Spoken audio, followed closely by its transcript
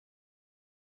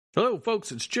Hello,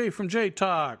 folks. It's Jay from Jay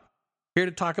Talk, here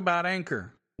to talk about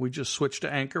Anchor. We just switched to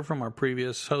Anchor from our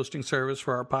previous hosting service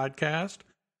for our podcast.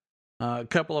 A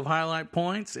couple of highlight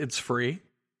points. It's free.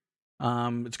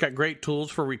 It's got great tools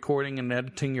for recording and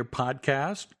editing your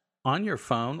podcast on your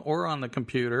phone or on the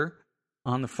computer,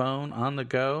 on the phone, on the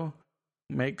go.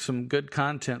 Make some good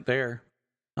content there.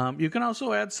 You can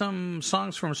also add some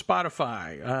songs from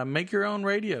Spotify. Make your own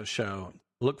radio show.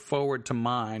 Look forward to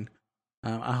mine.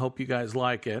 I hope you guys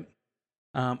like it.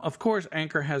 Of course,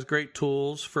 Anchor has great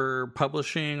tools for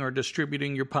publishing or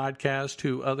distributing your podcast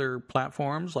to other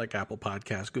platforms like Apple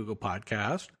Podcasts, Google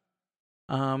Podcasts.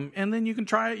 And then you can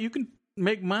try it. You can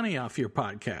make money off your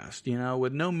podcast,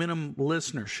 with no minimum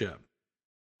listenership.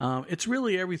 It's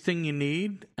really everything you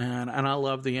need, and I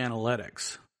love the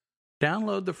analytics.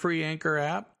 Download the free Anchor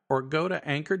app or go to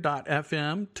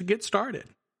anchor.fm to get started.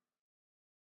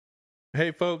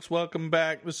 Hey, folks, welcome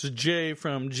back. This is Jay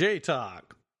from Jay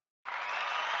Talk.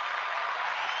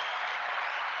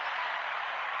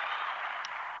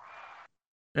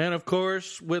 And, of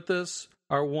course, with us,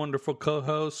 our wonderful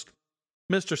co-host,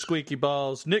 Mr. Squeaky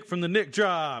Balls, Nick from the Nick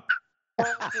Drop.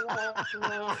 I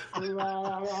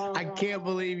can't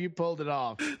believe you pulled it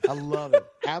off. I love it.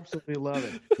 Absolutely love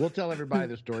it. We'll tell everybody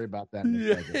the story about that in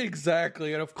a second.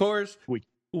 Exactly. And, of course,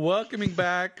 welcoming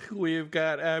back, we've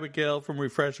got Abigail from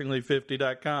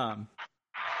Refreshingly50.com.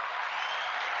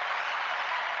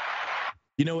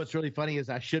 You know what's really funny is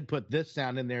I should put this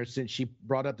sound in there since she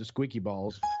brought up the squeaky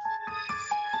balls.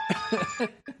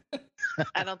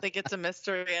 I don't think it's a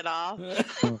mystery at all.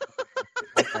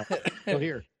 So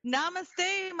here.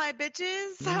 Namaste, my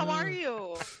bitches. How are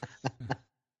you?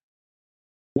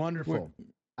 Wonderful.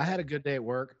 I had a good day at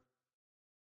work.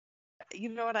 You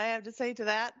know what I have to say to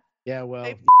that? Yeah, well.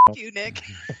 Hey, you, Nick.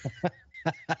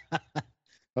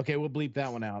 Okay, we'll bleep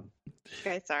that one out.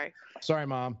 Okay, sorry. Sorry,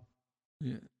 Mom.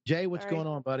 Yeah. Jay, what's going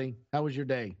on, buddy? How was your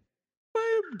day?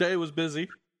 My day was busy.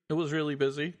 It was really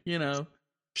busy,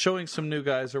 showing some new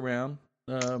guys around,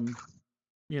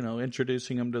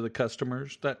 introducing them to the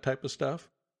customers, that type of stuff.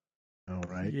 All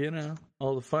right.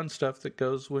 All the fun stuff that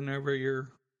goes whenever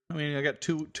I got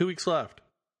two weeks left.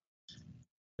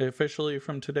 Officially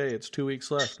from today, it's 2 weeks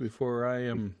left before I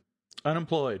am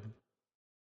unemployed.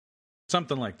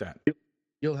 Something like that.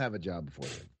 You'll have a job before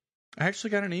then. I actually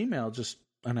got an email just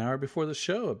an hour before the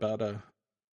show about a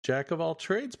jack of all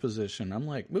trades position. I'm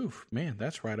like, oof, man,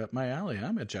 that's right up my alley.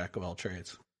 I'm a jack of all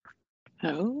trades.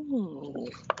 Oh.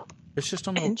 It's just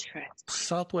on the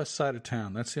southwest side of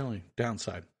town. That's the only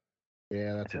downside.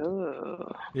 Yeah, that's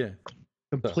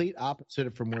complete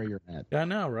opposite from where you're at. I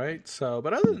know, right? So,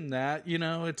 but other than that,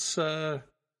 it's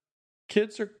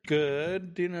kids are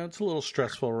good. It's a little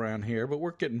stressful around here, but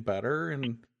we're getting better,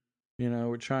 and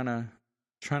we're trying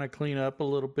to clean up a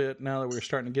little bit now that we're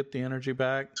starting to get the energy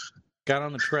back. Got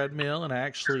on the treadmill and I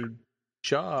actually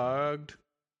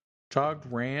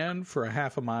ran for a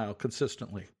half a mile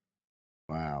consistently.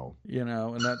 Wow.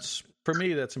 And that's, for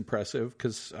me, that's impressive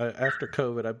because after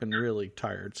COVID, I've been really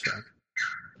tired. So,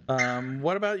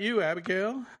 what about you,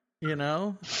 Abigail?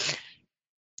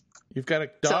 You've got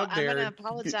a dog there. I'm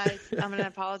going to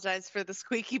apologize for the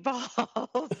squeaky balls.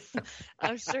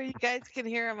 I'm sure you guys can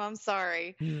hear them. I'm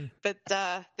sorry. But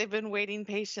they've been waiting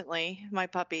patiently. My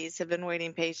puppies have been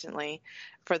waiting patiently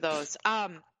for those.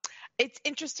 It's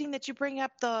interesting that you bring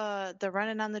up the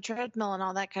running on the treadmill and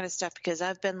all that kind of stuff, because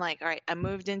I've been like, all right, I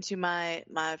moved into my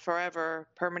forever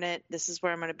permanent, this is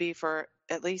where I'm going to be for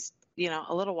at least,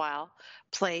 a little while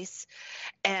place.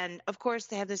 And of course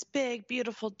they have this big,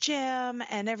 beautiful gym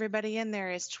and everybody in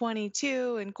there is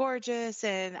 22 and gorgeous,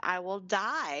 and I will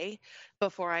die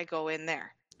before I go in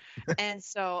there. And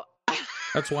so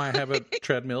that's why I have a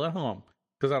treadmill at home,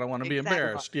 because I don't want to be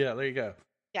embarrassed. Yeah, there you go.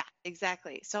 Yeah,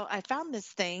 exactly. So I found this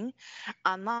thing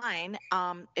online.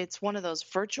 It's one of those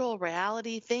virtual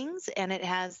reality things, and it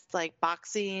has like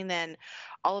boxing and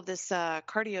all of this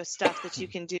cardio stuff that you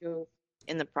can do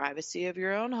in the privacy of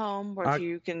your own home, where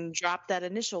you can drop that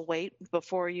initial weight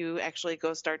before you actually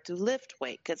go start to lift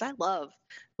weight. Because I love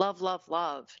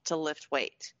to lift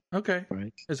weight. Okay.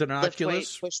 Right. Is it an lift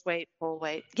Oculus? Weight, push weight, pull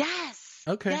weight. Yes.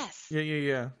 Okay. Yes.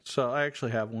 Yeah. So I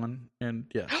actually have one, and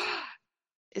yeah.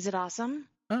 Is it awesome?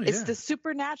 Oh, yeah. It's the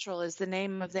Supernatural is the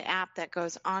name of the app that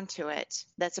goes onto it.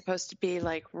 That's supposed to be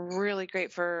like really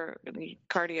great for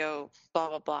cardio, blah,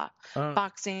 blah, blah.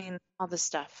 Boxing, all this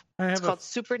stuff. It's called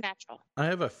Supernatural. I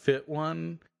have a Fit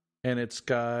one, and it's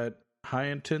got high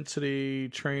intensity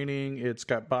training, it's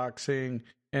got boxing,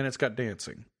 and it's got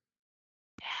dancing.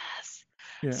 Yes.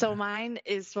 Yeah. So mine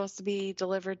is supposed to be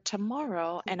delivered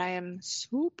tomorrow, and I am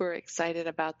super excited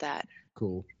about that.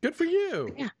 Cool. Good for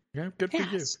you. Yeah. Good for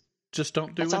you. Just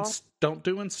don't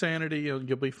do insanity.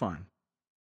 You'll be fine.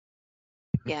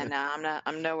 Yeah, no,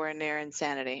 I'm nowhere near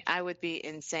insanity. I would be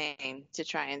insane to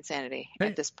try insanity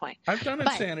at this point. I've done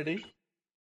insanity.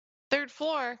 Third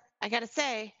floor, I gotta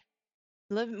say,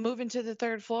 moving to the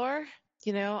third floor,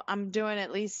 I'm doing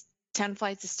at least 10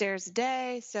 flights of stairs a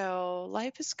day, so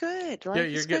life is good. Yeah,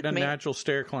 you're getting a natural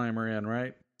stair climber in,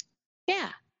 right? Yeah.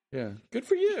 Yeah, good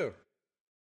for you.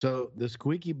 So the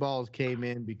squeaky balls came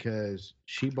in because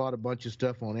she bought a bunch of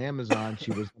stuff on Amazon.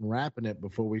 She was unwrapping it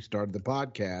before we started the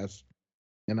podcast.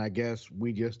 And I guess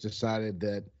we just decided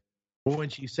that when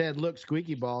she said, "Look,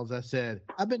 squeaky balls," I said,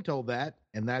 "I've been told that."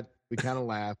 And that we kind of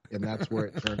laughed, and that's where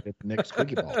it turned into Nick's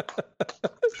squeaky ball.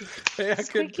 Hey, I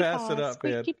couldn't pass it up,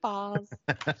 man. Squeaky balls.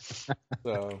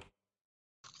 So,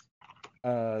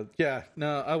 yeah,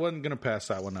 no, I wasn't going to pass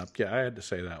that one up. Yeah, I had to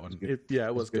say that one.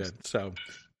 It was good. So,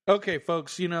 okay,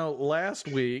 folks, last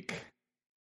week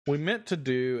we meant to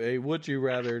do a Would You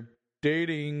Rather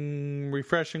dating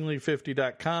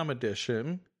refreshingly50.com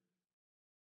edition.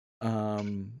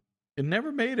 It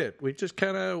never made it. We just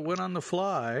kind of went on the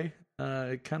fly.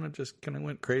 It kind of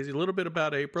went crazy. A little bit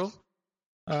about April.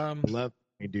 Love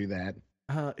me do that.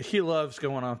 He loves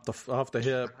going off the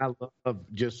hip. I love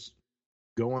just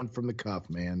going from the cuff,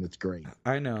 man. That's great.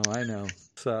 I know.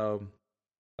 So,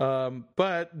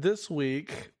 but this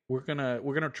week we're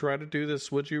gonna try to do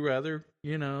this. Would you rather?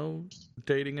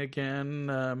 Dating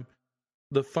again.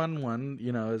 The fun one,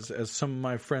 as some of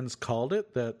my friends called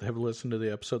it that have listened to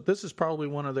the episode. This is probably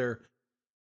one of their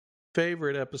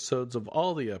favorite episodes of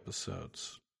all the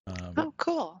episodes. Oh,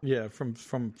 cool. Yeah, from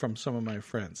some of my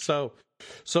friends. So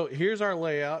here's our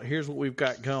layout. Here's what we've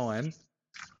got going.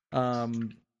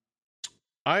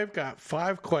 I've got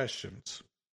 5 questions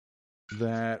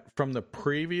that from the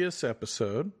previous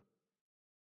episode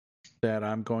that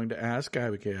I'm going to ask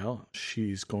Abigail.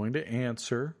 She's going to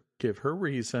answer, give her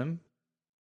reason.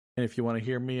 And if you want to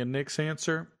hear me and Nick's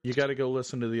answer, you got to go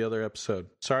listen to the other episode.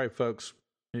 Sorry, folks.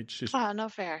 It's just no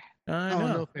fair. I know.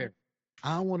 No fair.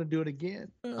 I want to do it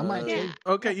again. I might.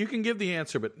 Okay, you can give the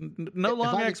answer, but no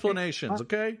long explanations.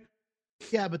 Okay.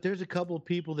 Yeah, but there's a couple of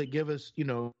people that give us,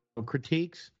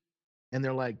 critiques, and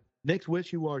they're like, "Nick's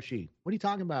wishy-washy. What are you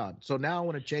talking about?" So now I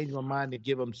want to change my mind and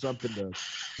give them something to,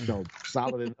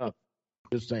 solid it up.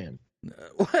 Just saying.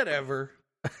 Whatever.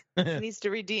 He needs to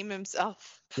redeem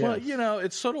himself. Well,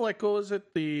 it's sort of like, what was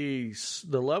it? The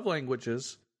love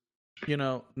languages.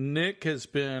 Nick has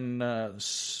been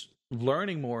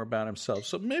learning more about himself,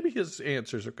 so maybe his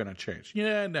answers are going to change.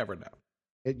 Yeah, never know.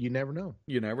 You never know.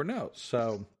 You never know.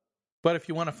 So, but if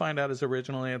you want to find out his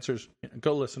original answers,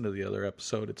 go listen to the other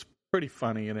episode. It's pretty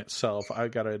funny in itself, I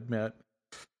got to admit.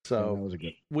 So that was a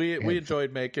good. We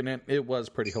enjoyed making it. It was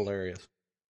pretty hilarious.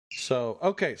 So,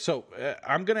 okay,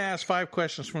 I'm going to ask 5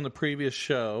 questions from the previous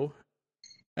show.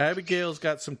 Abigail's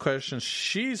got some questions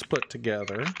she's put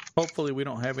together. Hopefully we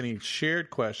don't have any shared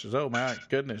questions. Oh, my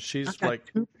goodness. She's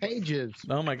like 2 pages.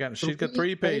 Oh, my goodness. She's got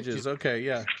 3 pages. Okay,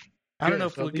 yeah. I don't know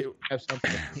if we'll get...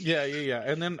 Yeah.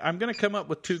 And then I'm going to come up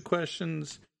with 2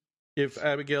 questions, if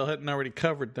Abigail hadn't already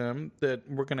covered them, that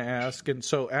we're going to ask. And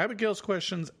so Abigail's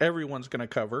questions, everyone's going to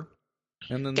cover.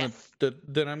 And then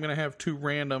then I'm going to have 2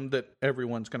 random that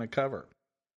everyone's going to cover.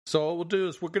 So what we'll do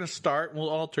is we're going to start and we'll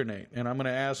alternate. And I'm going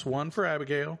to ask one for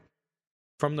Abigail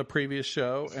from the previous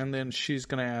show, and then she's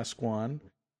going to ask one.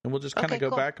 And we'll just kind of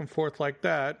go back and forth like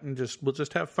that, and we'll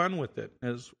just have fun with it,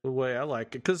 is the way I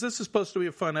like it. Because this is supposed to be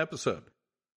a fun episode.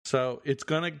 So it's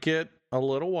going to get a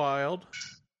little wild.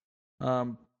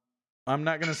 I'm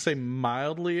not going to say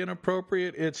mildly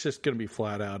inappropriate. It's just going to be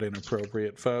flat out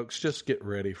inappropriate, folks. Just get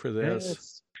ready for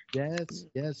this.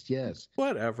 Yes.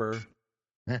 Whatever.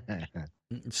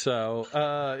 So,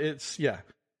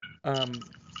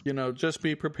 just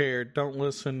be prepared. Don't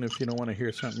listen if you don't want to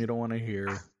hear something you don't want to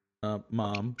hear,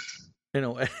 Mom.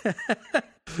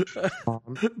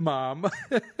 Mom.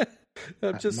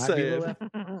 I'm just saying.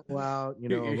 Well,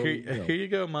 here you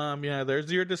go, Mom. Yeah,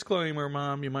 there's your disclaimer,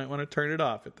 Mom. You might want to turn it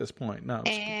off at this point. No.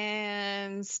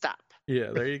 And stop.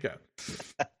 Yeah, there you go.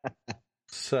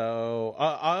 So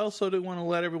I also do want to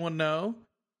let everyone know,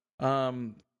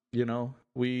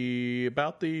 we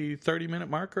about the 30-minute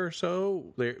marker or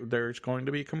so, there's going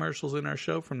to be commercials in our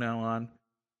show from now on.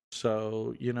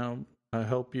 So, I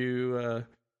hope you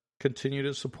continue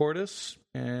to support us,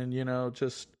 and,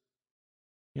 it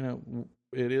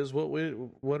is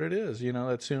what it is.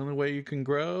 That's the only way you can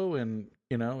grow, and,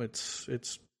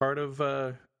 it's part of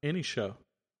any show.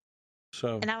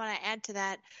 So, and I want to add to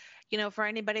that, for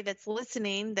anybody that's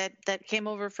listening that came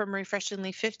over from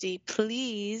Refreshingly 50,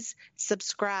 please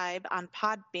subscribe on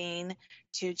Podbean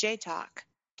to J Talk.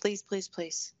 Please, please,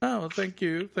 please. Oh, thank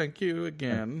you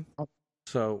again.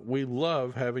 So we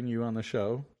love having you on the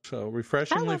show. So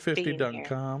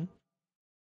refreshingly50.com.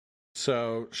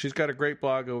 So she's got a great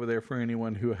blog over there for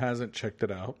anyone who hasn't checked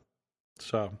it out.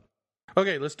 So,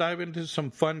 okay, let's dive into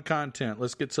some fun content.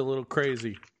 Let's get a little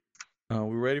crazy. We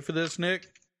ready for this, Nick?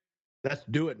 Let's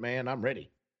do it, man. I'm ready.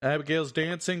 Abigail's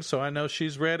dancing, so I know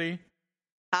she's ready.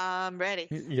 I'm ready.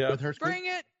 Yeah. Bring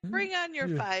it. Bring on your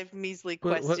 5 measly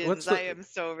questions. I am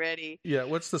so ready. Yeah,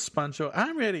 what's the sponge show?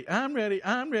 I'm ready.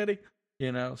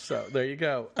 You know, so there you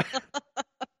go.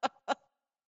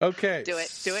 Okay. Do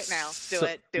it now. Do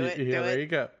it. There you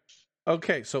go.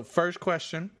 Okay, so first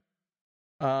question.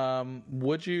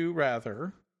 Would you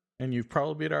rather, and you've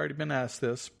probably already been asked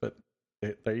this, but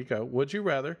there you go. Would you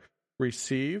rather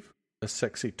receive a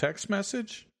sexy text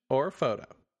message or a photo?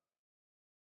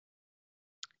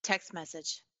 Text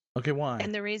message. Okay, why?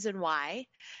 And the reason why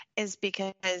is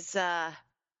because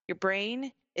your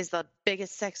brain is the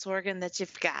biggest sex organ that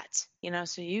you've got, you know,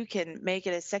 so you can make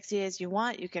it as sexy as you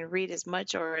want. You can read as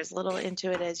much or as little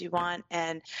into it as you want.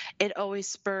 And it always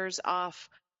spurs off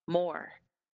more,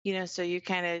 you know, so you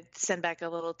kind of send back a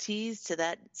little tease to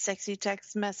that sexy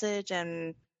text message,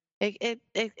 and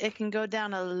it can go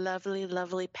down a lovely,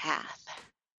 lovely path.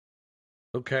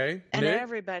 Okay. And Nick?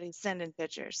 everybody's sending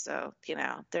pictures. So, you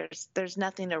know, there's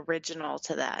nothing original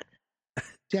to that.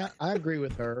 Yeah, I agree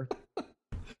with her.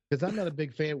 Because I'm not a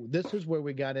big fan. This is where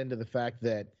we got into the fact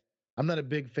that I'm not a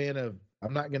big fan of,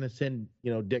 I'm not going to send,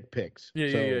 dick pics.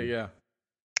 Yeah.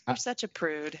 You're such a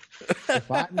prude.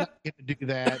 If I'm not going to do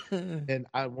that, then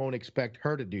I won't expect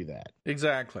her to do that.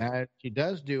 Exactly. Now, if she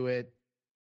does do it,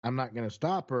 I'm not going to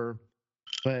stop her.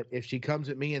 But if she comes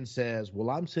at me and says, well,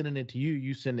 I'm sending it to you,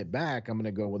 you send it back, I'm going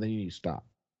to go, well, then you need to stop.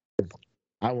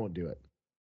 I won't do it.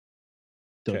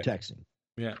 So texting.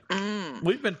 Yeah.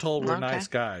 We've been told we're nice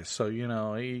guys. So,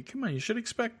 come on, you should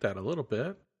expect that a little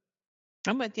bit.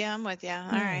 I'm with you. All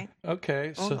right.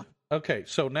 Okay.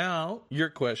 So now your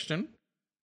question.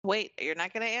 Wait, you're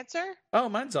not going to answer? Oh,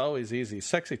 mine's always easy.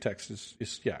 Sexy text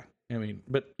is yeah. I mean,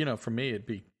 but, for me, it'd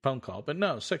be phone call. But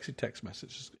no, sexy text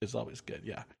message is always good.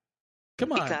 Yeah.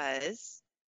 Come on. Because?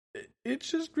 It's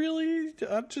just really,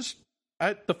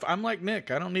 I'm like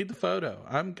Nick. I don't need the photo.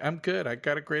 I'm good. I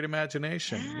got a great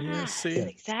imagination. Yes, see?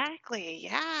 Exactly.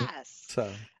 Yes. So.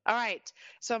 All right.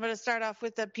 So I'm going to start off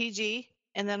with the PG,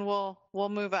 and then we'll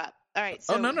move up. All right.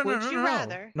 So No.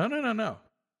 rather? No.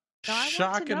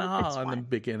 Shock and awe in the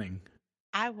beginning.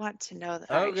 I want to know that.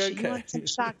 All right, okay. You want some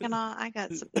shock and awe? I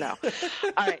got some. No.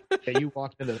 All right. Yeah, you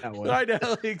walked into that one. I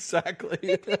know,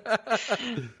 exactly.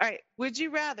 All right. Would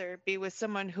you rather be with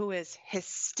someone who is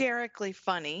hysterically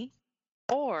funny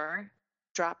or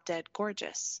drop dead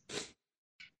gorgeous?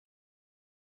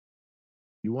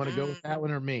 You want to go with that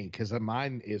one or me? Because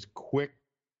mine is quick.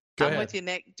 I'm with you,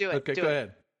 Nick. Do it. Okay, go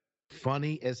ahead.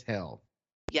 Funny as hell.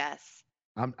 Yes.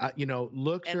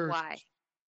 Looks and are why?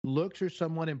 Looks are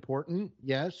somewhat important.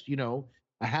 Yes,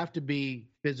 I have to be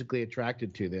physically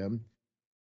attracted to them,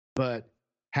 but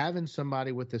having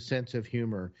somebody with a sense of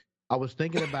humor. I was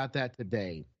thinking about that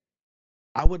today.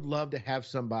 I would love to have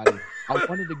somebody. I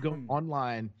wanted to go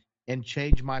online and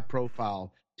change my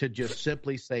profile to just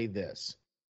simply say this.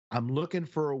 I'm looking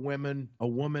for women,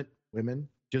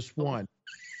 just one.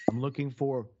 I'm looking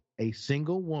for a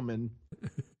single woman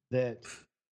that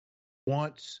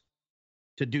wants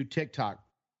to do TikTok.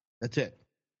 That's it.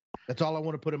 That's all I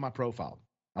want to put in my profile.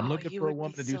 I'm looking for a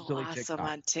woman to do silly TikTok.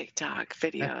 On TikTok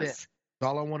videos. That's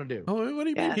all I want to do. Oh, what do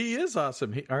you mean? He is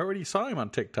awesome. I already saw him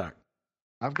on TikTok.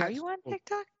 Are you on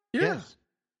TikTok? Yeah. Yes.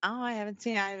 Oh, I haven't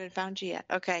found you yet.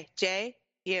 Okay, Jay,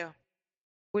 you.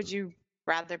 Would you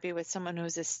rather be with someone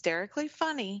who's hysterically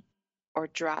funny or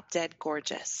drop dead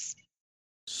gorgeous?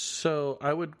 So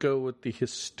I would go with the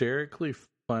hysterically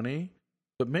funny,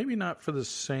 but maybe not for the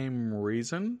same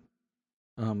reason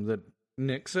that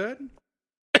Nick said.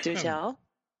 Do tell.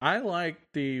 I like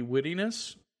the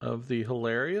wittiness of the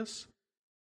hilarious.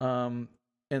 And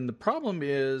the problem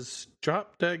is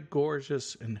drop dead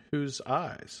gorgeous in whose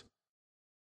eyes?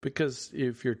 Because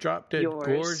if you're drop dead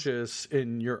gorgeous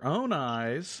in your own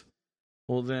eyes,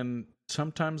 well, then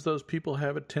sometimes those people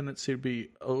have a tendency to be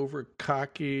over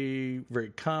cocky, very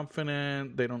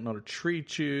confident. They don't know to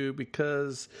treat you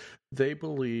because they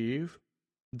believe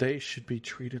they should be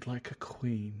treated like a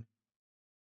queen.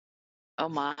 Oh,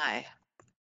 my.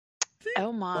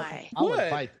 Oh, my. I would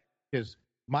fight because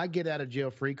my get out of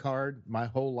jail free card my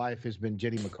whole life has been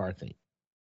Jenny McCarthy.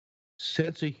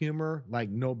 Sense of humor like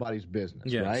nobody's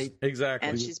business, right? Exactly.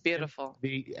 And she's beautiful.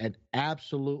 And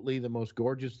absolutely the most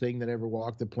gorgeous thing that ever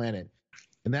walked the planet.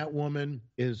 And that woman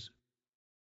is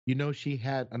you know she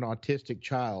had an autistic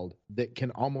child that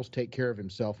can almost take care of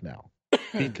himself now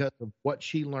because of what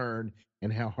she learned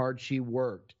and how hard she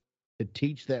worked to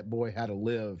teach that boy how to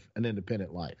live an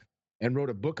independent life and wrote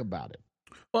a book about it.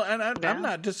 Well, and I'm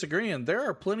not disagreeing. There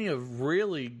are plenty of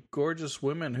really gorgeous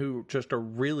women who just are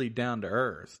really down to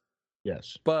earth.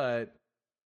 Yes. But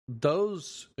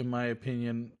those, in my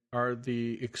opinion, are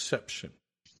the exception.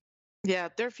 Yeah,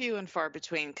 they're few and far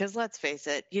between because let's face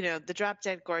it, the drop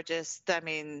dead gorgeous, I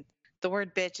mean, the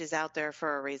word bitch is out there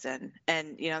for a reason.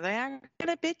 And, they aren't kind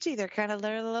of bitchy. They're kind of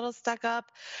a little stuck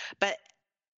up. But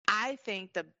I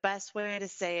think the best way to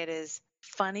say it is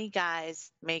funny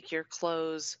guys make your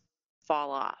clothes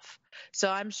fall off. So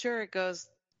I'm sure it goes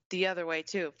the other way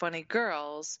too. Funny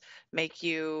girls make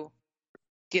you,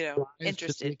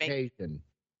 interested.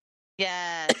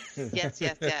 Yes.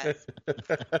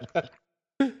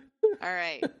 All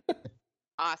right.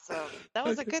 Awesome. That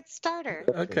was a good starter.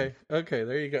 Okay,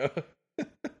 there you go.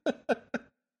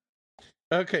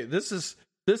 Okay, this is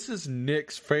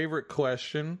Nick's favorite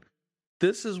question.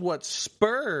 This is what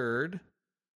spurred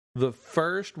the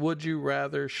first Would You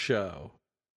Rather show.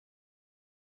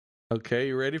 Okay,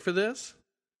 you ready for this?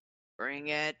 Bring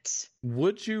it.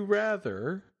 Would you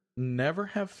rather never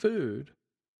have food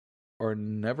or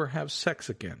never have sex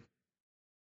again?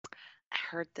 I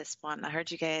heard this one. I heard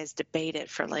you guys debate it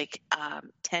for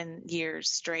 10 years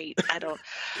straight. I don't.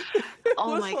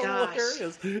 Oh my gosh!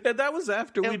 Hilarious. And that was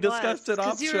after we discussed it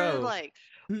off show. Like,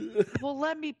 well,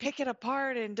 let me pick it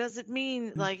apart. And does it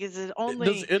mean is it only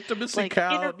does intimacy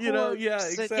count? Yeah,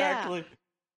 exactly. Yeah.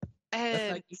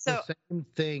 And like the same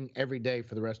thing every day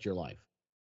for the rest of your life.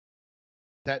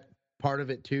 That part of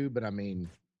it too, but I mean,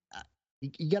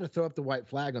 you got to throw up the white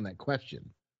flag on that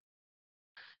question.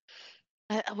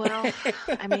 Well,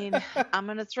 I mean, I'm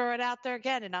going to throw it out there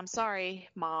again, and I'm sorry,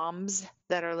 moms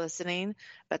that are listening,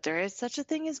 but there is such a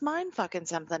thing as mind fucking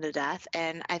something to death,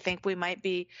 and I think we might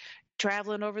be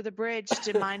traveling over the bridge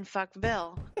to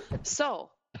Mindfuckville.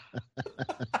 So,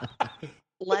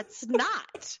 let's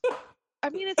not. I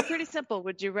mean, it's pretty simple.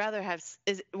 Would you rather have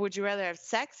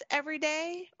sex every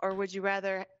day, or would you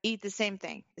rather eat the same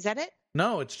thing? Is that it?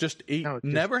 No, it's just eat. No,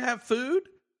 never have food,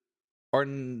 or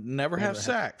never have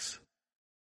sex.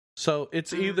 So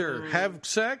it's either have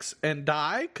sex and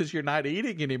die because you're not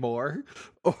eating anymore,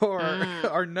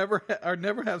 or never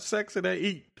have sex and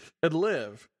eat and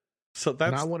live. So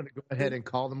that's. And I wanted to go ahead and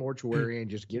call the mortuary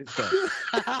and just get it started.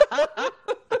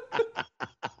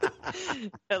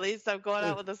 At least I'm going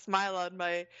out with a smile on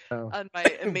my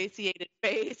emaciated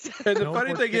face. And the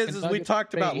funny thing is we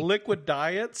talked about liquid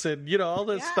diets and all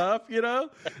this stuff.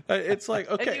 It's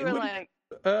like okay. And you were like.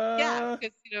 Yeah,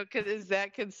 because is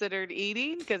that considered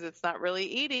eating? Because it's not really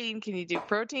eating. Can you do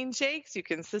protein shakes? You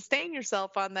can sustain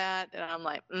yourself on that. And I'm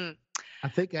like, I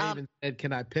think I even said,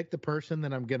 can I pick the person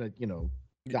that I'm gonna,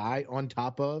 die on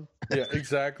top of? Yeah,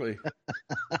 exactly.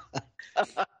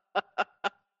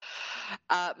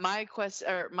 My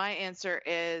answer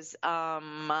is,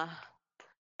 man.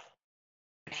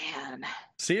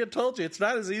 See, I told you, it's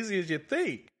not as easy as you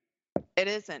think. It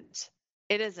isn't.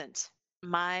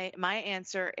 My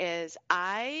answer is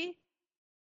I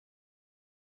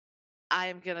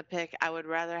am gonna pick. I would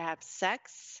rather have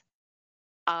sex,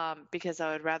 because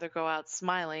I would rather go out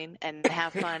smiling and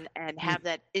have fun and have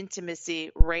that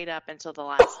intimacy right up until the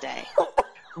last day,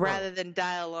 rather than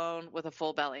die alone with a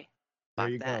full belly. There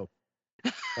you go.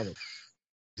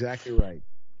 Exactly right.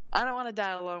 I don't want to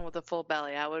die alone with a full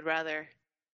belly. I would rather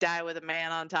die with a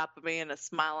man on top of me and a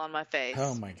smile on my face.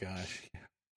 Oh my gosh.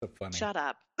 So funny. Shut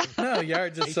up. No, you're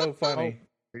just so funny.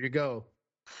 There you go.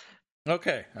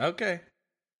 Okay.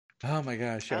 Oh my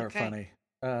gosh, you're funny.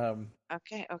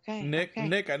 Okay.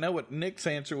 Nick, I know what Nick's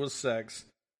answer was sex.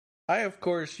 I, of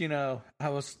course, I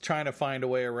was trying to find a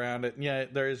way around it. Yeah,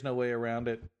 there is no way around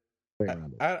it.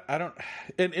 I don't.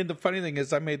 And the funny thing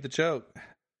is, I made the joke.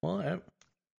 Well,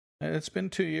 it's been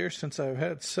 2 years since I've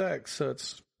had sex, so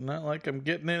it's not like I'm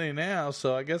getting any now.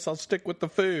 So I guess I'll stick with the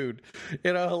food.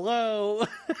 Hello.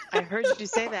 I heard you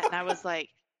say that, and I was like,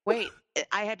 wait.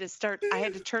 I had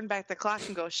to turn back the clock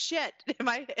and go, shit. Have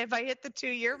I hit the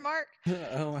 2-year mark?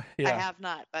 Oh, yeah. I have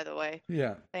not, by the way.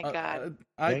 Yeah. Thank God.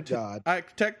 Thank God. I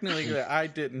technically I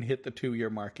didn't hit the 2-year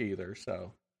mark either.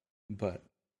 So, but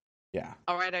yeah.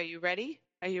 All right. Are you ready?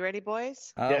 Are you ready,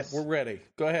 boys? Yes. We're ready.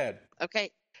 Go ahead.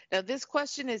 Okay. Now, this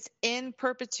question is in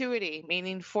perpetuity,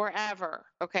 meaning forever,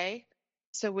 okay?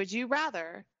 So would you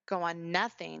rather go on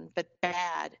nothing but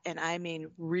bad, and I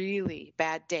mean really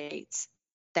bad dates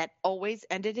that always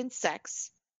ended in sex,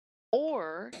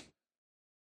 or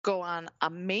go on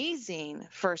amazing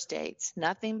first dates,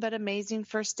 nothing but amazing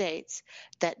first dates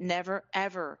that never,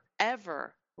 ever,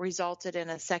 ever resulted in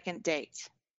a second date?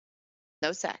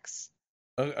 No sex.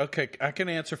 Okay, I can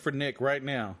answer for Nick right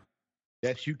now.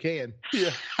 Yes, you can.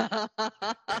 Yeah.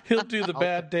 He'll do the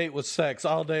bad date with sex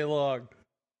all day long.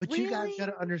 But you guys Really? got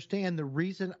to understand the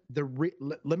reason.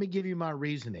 Let me give you my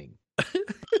reasoning.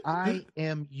 I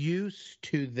am used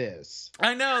to this.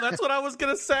 I know, that's what I was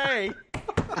going to say.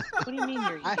 What do you mean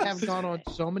you're I have used gone to on it?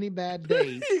 so many bad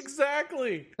dates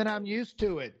Exactly. that I'm used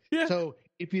to it. Yeah. So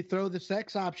if you throw the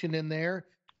sex option in there,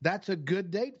 that's a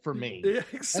good date for me. Yeah,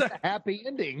 That's exactly. a happy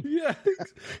ending. Yeah,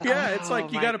 yeah. It's Oh,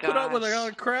 like you my got to put up with a gosh. lot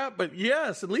of crap, but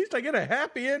yes, at least I get a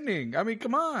happy ending. I mean,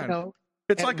 come on. You know,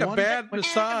 It's at like a one bad point-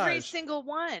 Every massage. single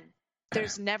one.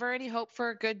 There's never any hope for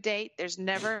a good date. There's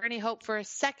never any hope for a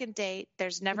second date.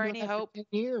 There's never I've been any doing that for hope 10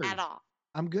 years. at all.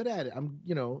 I'm good at it. I'm,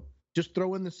 just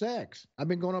throw in the sex. I've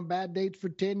been going on bad dates for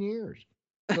 10 years.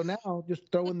 So now just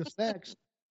throw in the sex.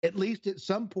 At least at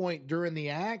some point during the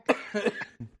act,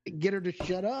 get her to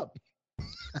shut up.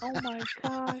 Oh my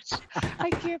gosh. I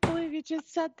can't believe you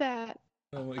just said that.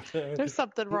 Oh my god. There's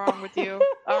something wrong with you.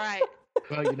 All right.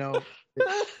 Well,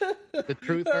 the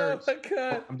truth hurts. Oh my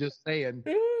god. I'm just saying.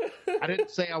 I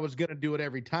didn't say I was going to do it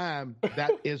every time.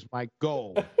 That is my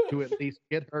goal, to at least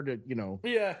get her to,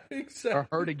 Yeah, exactly. or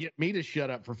her to get me to shut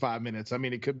up for 5 minutes. I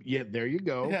mean, it could, there you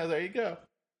go. Yeah, there you go.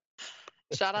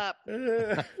 Shut up.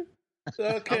 Okay.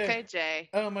 Okay, Jay.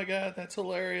 Oh my god, that's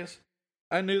hilarious.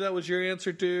 I knew that was your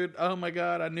answer, dude. Oh my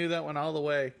god, I knew that one all the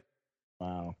way.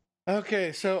 Wow.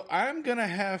 Okay, so I'm gonna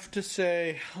have to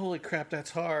say, holy crap, that's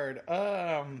hard.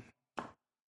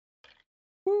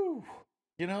 Whew,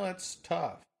 that's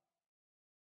tough.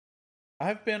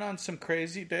 I've been on some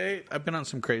crazy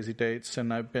dates,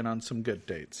 and I've been on some good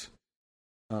dates.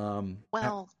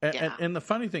 Well, and, yeah. and the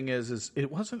funny thing is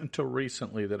it wasn't until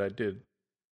recently that I did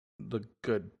the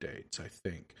good dates. I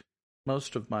think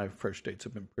most of my first dates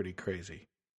have been pretty crazy.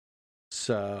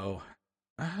 So,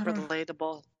 I don't know.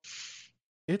 Relatable.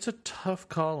 It's a tough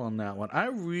call on that one. I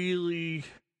don't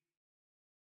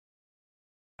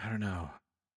know.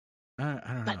 I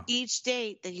don't But know. each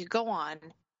date that you go on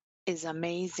is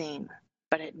amazing,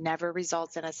 but it never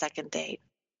results in a second date.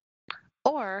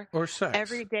 Or Sex.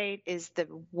 every date is the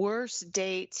worst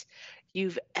date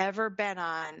you've ever been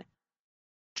on.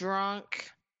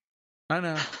 Drunk, I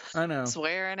know.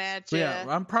 swearing at you. Yeah,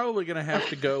 I'm probably gonna have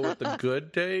to go with the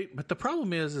good date. But the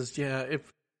problem is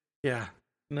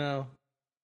no.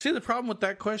 See, the problem with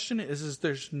that question is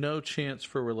there's no chance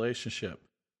for relationship.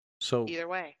 So Either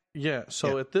way. yeah.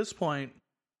 So at this point,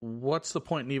 what's the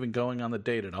point in even going on the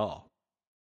date at all?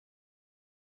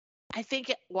 I think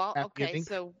Happy okay, ending?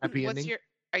 so Happy what's ending?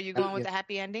 are you going with the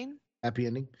happy ending? Happy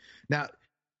ending. Now,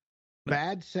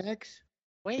 bad sex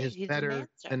Wait, is you didn't better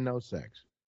answer. than no sex.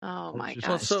 Oh my just-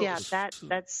 gosh. Well, yeah,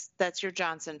 that's your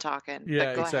Johnson talking. Yeah,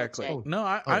 But go exactly. Ahead, Jay. No,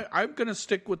 I'm gonna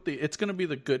stick with it's gonna be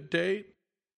the good date.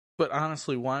 But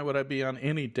honestly, why would I be on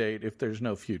any date if there's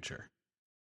no future?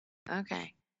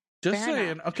 Okay. Just Fair saying.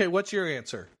 enough. Okay, what's your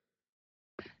answer?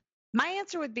 My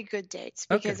answer would be good dates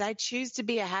Okay. because I choose to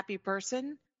be a happy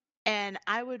person and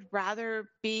I would rather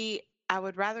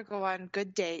go on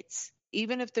good dates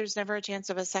even if there's never a chance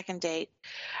of a second date.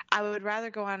 I would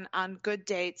rather go on good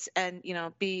dates and,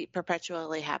 be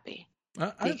perpetually happy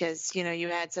because, you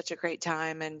had such a great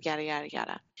time and yada, yada,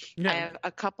 yada. Yeah. I have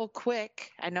a couple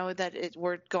quick, I know that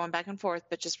we're going back and forth,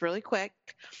 but just really quick,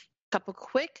 couple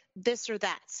quick this or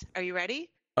that. Are you ready?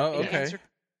 Oh, And you okay.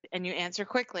 you answer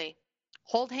quickly.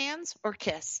 Hold hands or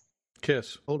kiss?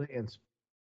 Kiss. Hold hands.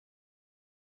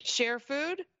 Share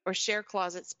food or share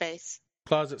closet space?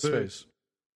 Closet Food. space.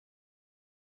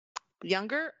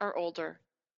 Younger or older?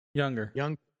 Younger.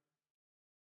 Young.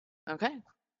 Okay.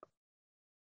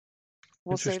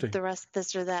 We'll save Interesting. the rest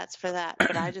this or that's for that.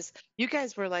 But you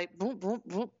guys were like boom, boom,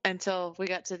 boom until we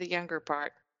got to the younger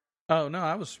part. Oh no,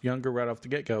 I was younger right off the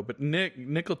get go. But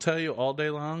Nick will tell you all day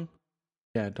long.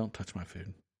 Yeah, don't touch my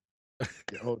food.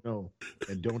 Oh no,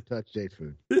 and don't touch Jay's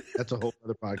food. That's a whole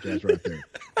other podcast right there.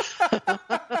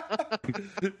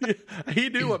 He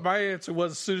knew what my answer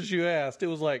was as soon as you asked. It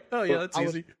was like, oh yeah, Well, that's I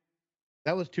was- easy.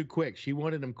 That was too quick. She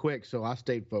wanted them quick, so I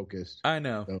stayed focused. I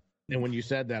know. So, and when you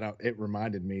said that, it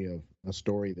reminded me of a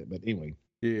story but anyway.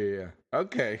 Yeah.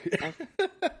 Okay.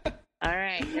 All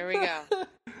right, here we go.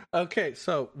 Okay,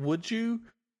 so would you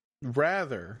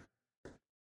rather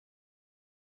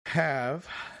have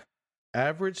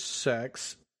average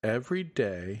sex every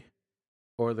day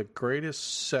or the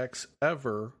greatest sex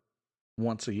ever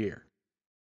once a year?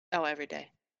 Oh, every day.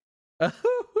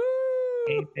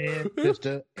 Amen,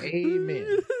 sister.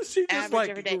 Amen. She just Average like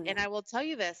every day. And I will tell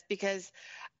you this because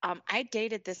I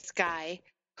dated this guy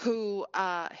who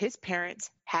his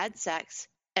parents had sex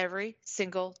every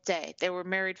single day. They were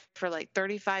married for like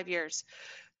 35 years,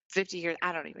 50 years.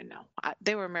 I don't even know.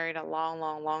 They were married a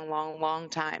long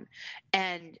time.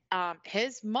 And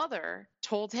his mother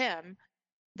told him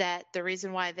that the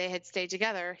reason why they had stayed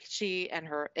together, she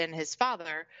and his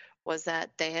father, was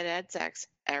that they had had sex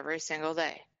every single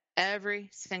day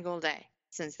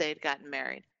since they'd gotten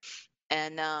married.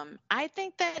 And I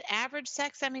think that average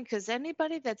sex, I mean, because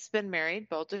anybody that's been married,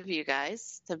 both of you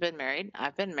guys have been married,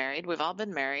 I've been married, we've all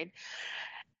been married,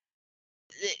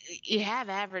 you have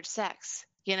average sex.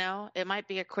 It might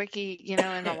be a quickie,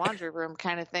 in the laundry room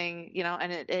kind of thing,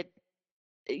 and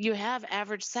you have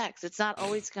average sex. It's not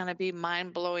always going to be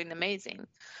mind-blowing amazing.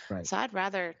 Right. So I'd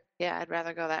rather go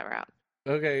that route.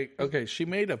 Okay. She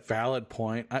made a valid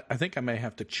point. I think I may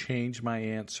have to change my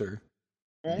answer.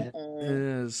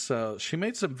 So she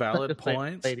made some valid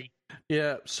points. Lady.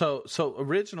 Yeah. So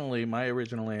originally, my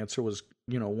original answer was,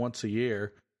 once a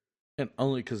year, and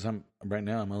only because I'm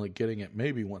only getting it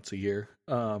maybe once a year.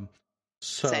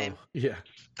 Same. Yeah.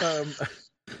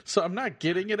 So I'm not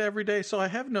getting it every day, so I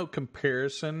have no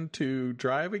comparison to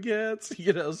drive against,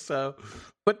 so,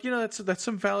 but that's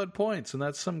some valid points, and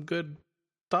that's some good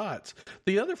thoughts.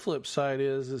 The other flip side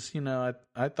is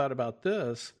I thought about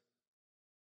this,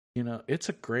 it's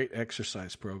a great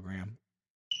exercise program.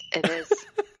 It is.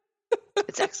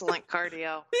 It's excellent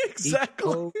cardio.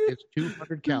 Exactly. It's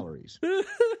 200 calories.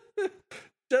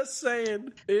 Just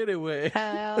saying. Anyway.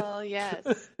 Hell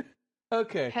yes.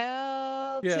 Okay.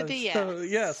 Hell to the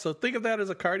yes. So think of that as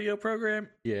a cardio program.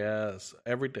 Yes,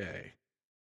 every day.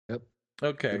 Yep.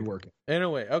 Okay. Good work.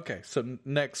 Anyway, okay. So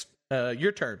next,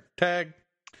 your turn. Tag.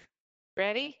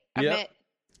 Ready? Yep.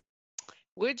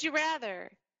 Would you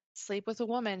rather sleep with a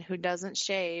woman who doesn't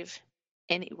shave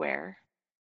anywhere,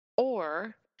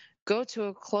 or go to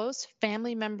a close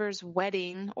family member's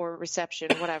wedding or reception,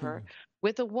 whatever,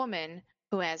 with a woman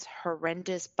who has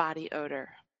horrendous body odor?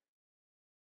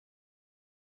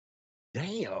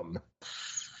 Damn.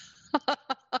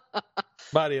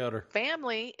 Body odor.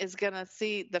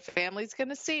 The family's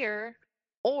gonna see her,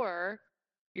 or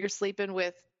you're sleeping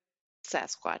with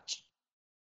Sasquatch.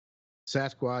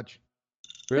 Sasquatch.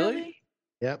 Really?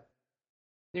 Yep.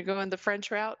 You're going the French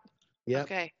route? Yep.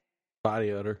 Okay.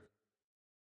 Body odor.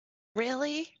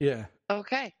 Really? Yeah.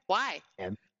 Okay. Why?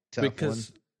 And tough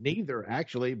Because one. Neither,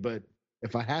 actually, but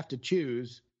if I have to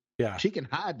choose, yeah, she can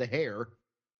hide the hair,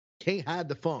 can't hide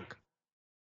the funk.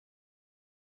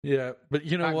 Yeah, but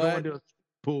you know Not what? Going to a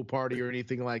pool party or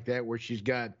anything like that where she's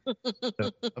got a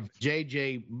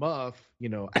JJ muff,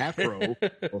 afro.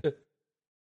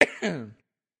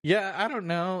 Yeah, I don't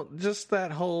know. Just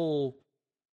that whole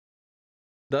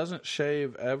doesn't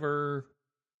shave ever.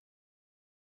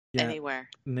 Yeah,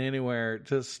 anywhere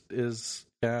just is.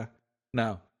 Yeah,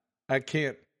 no, I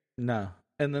can't. No,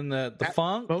 and then the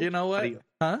funk. You know what?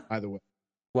 Huh? By the way,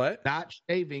 what? Not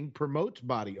shaving promotes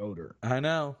body odor. I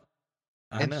know.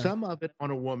 And some of it on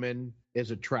a woman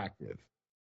is attractive.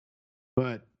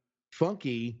 But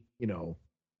funky,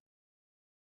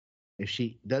 if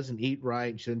she doesn't eat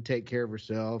right, she doesn't take care of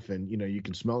herself, and, you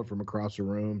can smell it from across the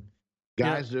room.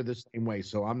 Guys are the same way.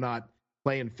 So I'm not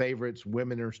playing favorites.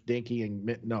 Women are stinky,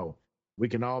 and no, we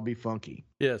can all be funky.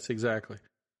 Yes, exactly.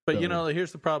 But,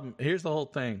 here's the problem. Here's the whole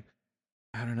thing.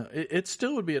 I don't know. It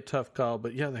still would be a tough call,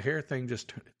 but yeah, the hair thing it's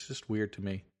just weird to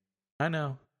me. I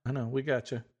know. We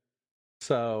got you.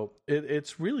 So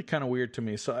it's really kind of weird to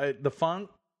me. So the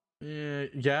funk,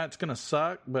 yeah, it's gonna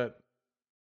suck, but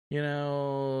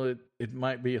it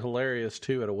might be hilarious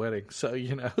too at a wedding. So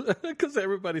because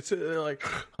everybody's they're like,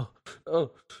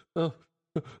 oh,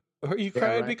 are you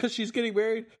crying because she's getting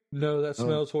married? No, that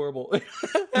smells horrible.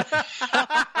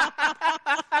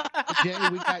 Jay,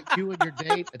 we got you and your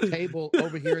date a table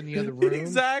over here in the other room.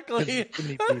 Exactly. Too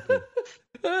many people.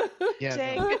 Yeah,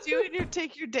 Jay, could you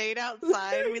take your date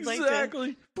outside? We'd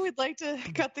like to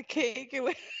cut the cake.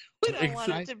 We don't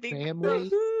want it to be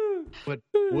family.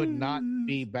 Would not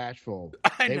be bashful.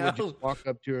 They would just walk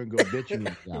up to her and go bitching in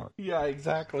the shower. Yeah,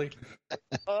 exactly.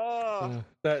 Oh,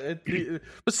 but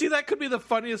see, that could be the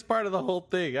funniest part of the whole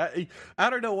thing. I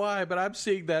don't know why, but I'm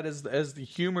seeing that as the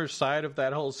humor side of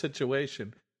that whole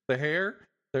situation. The hair,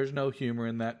 there's no humor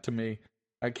in that to me.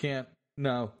 I can't.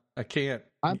 No, I can't.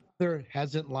 My mother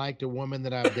hasn't liked a woman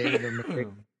that I've dated or married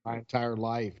my entire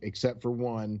life, except for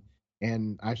one,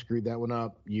 and I screwed that one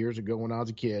up years ago when I was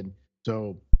a kid.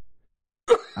 So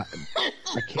I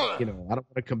can't. I don't want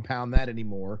to compound that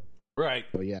anymore. Right.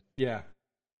 So yeah,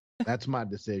 that's my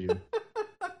decision.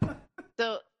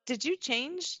 So did you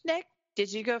change, Nick?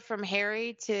 Did you go from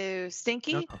hairy to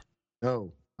stinky?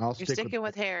 No. You're sticking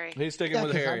with Harry. He's sticking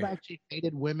with Harry. I've actually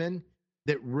dated women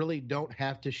that really don't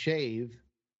have to shave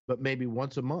but maybe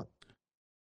once a month.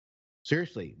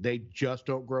 Seriously, they just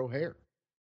don't grow hair.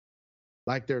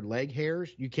 Like their leg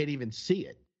hairs, you can't even see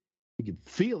it. You can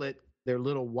feel it. They're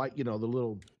little white, the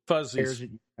little fuzzies, hairs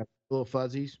that you have, little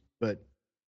fuzzies. But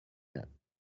yeah.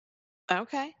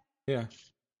 Okay. Yeah.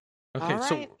 Okay. All right.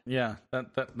 So yeah,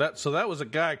 that was a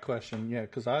guy question. Yeah,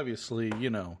 because obviously, I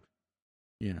know.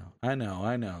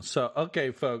 So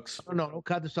okay, folks. No, don't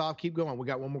cut this off. Keep going. We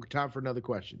got one more time for another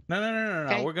question. No.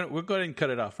 Okay. We're going ahead and cut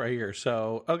it off right here.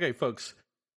 So okay, folks.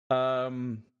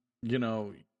 Y'all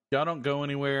don't go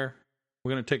anywhere.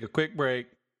 We're going to take a quick break.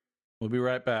 We'll be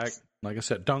right back. Like I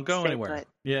said, don't go anywhere. Put.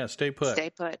 Yeah, stay put.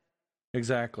 Stay put.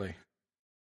 Exactly.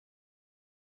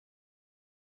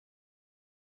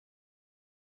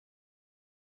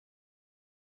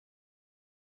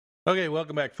 Okay,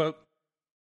 welcome back, folks.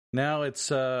 Now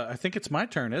it's, I think it's my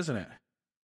turn, isn't it?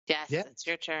 Yes, Yeah. it's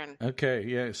your turn. Okay,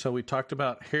 yeah. So we talked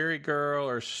about hairy girl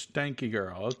or stanky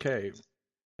girl. Okay,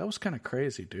 that was kind of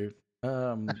crazy, dude.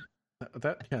 That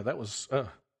was.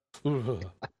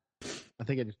 I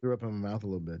think I just threw up in my mouth a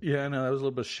little bit. Yeah, I know, that was a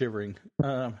little bit shivering.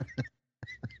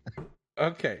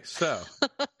 Okay, so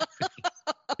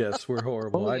yes, we're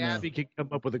horrible. Only I know. Abby could come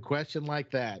up with a question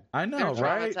like that. I know, They're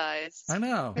right? traumatized. I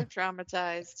know. They're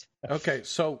traumatized. Okay,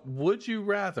 so would you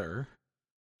rather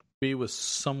be with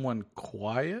someone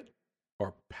quiet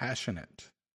or passionate?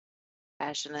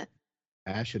 Passionate.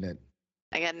 Passionate.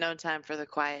 I got no time for the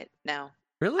quiet now.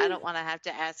 Really? I don't want to have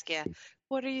to ask you,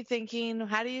 what are you thinking?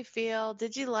 How do you feel?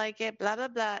 Did you like it? Blah, blah,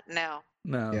 blah. No.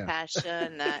 No. Yeah.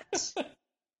 Passionate.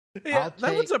 Yeah,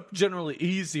 that was a generally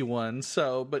easy one.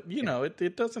 So, but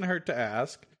it doesn't hurt to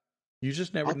ask. You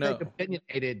just never I'll know. take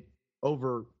opinionated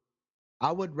over.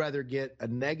 I would rather get a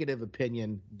negative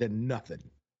opinion than nothing.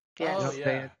 Yes. Oh, You know what I'm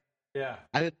saying? Yeah.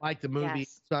 I didn't like the movie. Yes.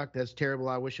 It sucked. That's terrible.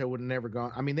 I wish I would have never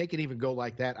gone. I mean, they can even go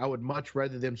like that. I would much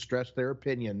rather them stress their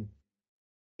opinion,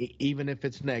 even if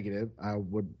it's negative. I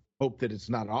would hope that it's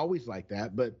not always like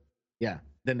that, but yeah,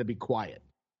 than to be quiet.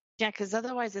 Yeah, because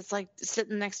otherwise it's like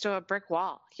sitting next to a brick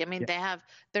wall. I mean,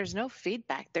 there's no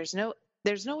feedback. There's no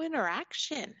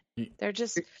interaction. They're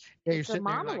just, Yeah, you're it's a sitting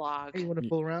there like, monologue. hey, you want to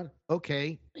pull around?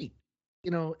 Okay. Hey, I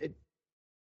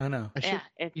know.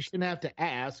 You shouldn't have to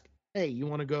ask, hey, you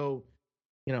want to go,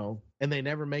 and they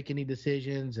never make any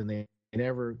decisions and they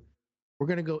never, we're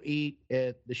going to go eat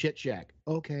at the Shit Shack.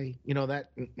 Okay.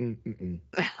 That.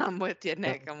 I'm with you,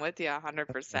 Nick. I'm with you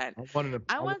 100%.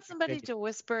 I want somebody to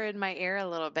whisper in my ear a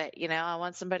little bit. I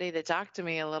want somebody to talk to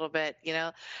me a little bit.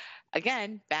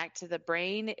 Again, back to the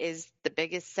brain is the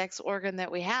biggest sex organ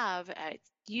that we have.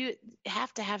 You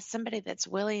have to have somebody that's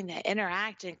willing to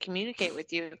interact and communicate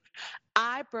with you.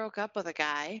 I broke up with a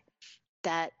guy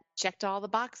that checked all the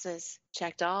boxes.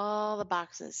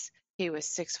 He was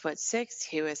 6'6".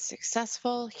 He was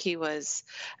successful. He was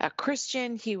a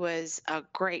Christian. He was a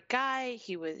great guy.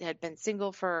 He had been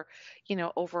single for,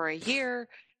 over a year.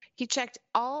 He checked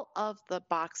all of the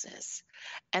boxes.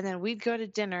 And then we'd go to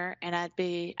dinner and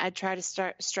I'd try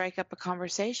to strike up a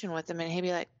conversation with him and he'd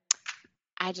be like,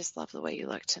 I just love the way you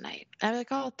look tonight. I'd be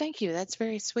like, oh, thank you. That's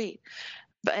very sweet.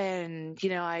 And,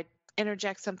 I'd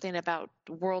interject something about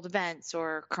world events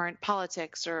or current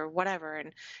politics or whatever.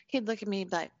 And he'd look at me and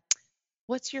be like,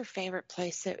 what's your favorite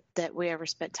place that we ever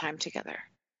spent time together?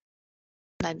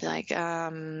 And I'd be like,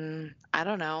 I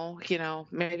don't know,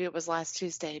 maybe it was last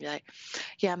Tuesday. He'd be like,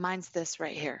 yeah, mine's this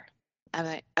right here. I'm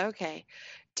like, okay,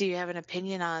 do you have an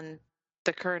opinion on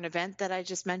the current event that I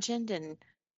just mentioned? And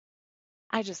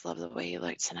I just love the way you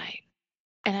look tonight.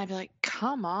 And I'd be like,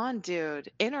 come on, dude,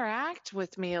 interact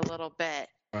with me a little bit.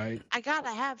 Right. I got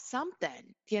to have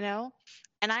something,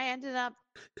 And I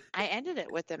ended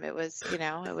it with him. It was,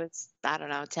 I don't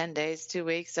know, 10 days, 2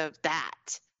 weeks of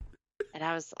that. And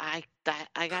I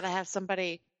got to have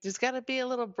somebody, there's got to be a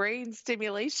little brain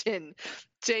stimulation.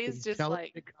 Jay's just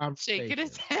like shaking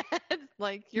his head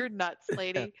like, you're nuts,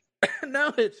 lady.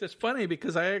 No, it's just funny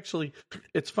because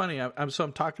it's funny. I'm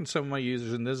talking to some of my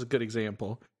users, and this is a good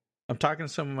example. I'm talking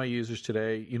to some of my users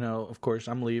today. Of course,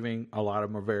 I'm leaving. A lot of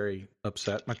them are very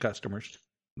upset. My customers,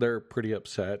 they're pretty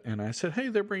upset. And I said, hey,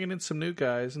 they're bringing in some new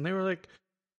guys. And they were like,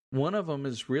 one of them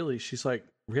is she's like,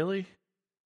 really?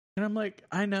 And I'm like,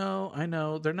 I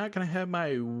know. They're not going to have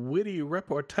my witty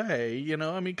repartee.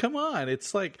 I mean, come on.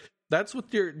 It's like, that's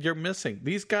what you're missing.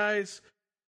 These guys,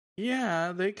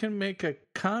 yeah, they can make a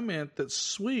comment that's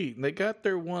sweet and they got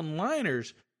their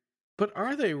one-liners, but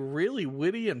are they really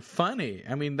witty and funny?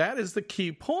 I mean, that is the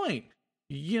key point.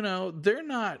 They're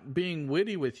not being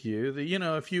witty with you.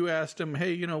 If you asked them,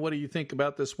 hey, what do you think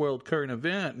about this world current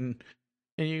event?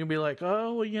 And you can be like,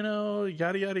 oh, well,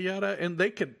 yada, yada, yada. And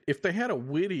they could, if they had a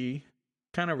witty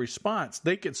kind of response,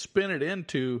 they could spin it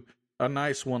into a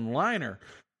nice one-liner.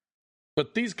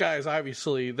 But these guys,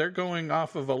 obviously, they're going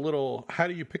off of a little how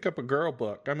do you pick up a girl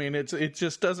book. I mean, it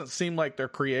just doesn't seem like they're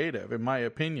creative, in my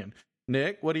opinion.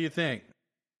 Nick, what do you think?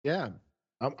 Yeah.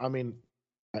 I mean,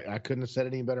 I couldn't have said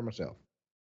it any better myself.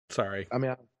 Sorry. I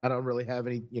mean, I don't really have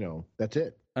any, that's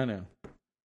it. I know.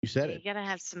 You said it. You gotta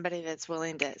have somebody that's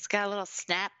willing to. It's got a little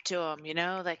snap to them,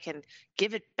 that can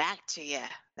give it back to you.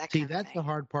 See, that's the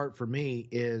hard part for me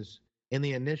is in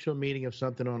the initial meeting of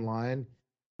something online.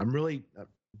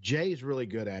 Jay's really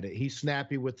good at it. He's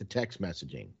snappy with the text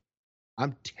messaging.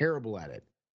 I'm terrible at it.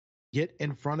 Get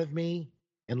in front of me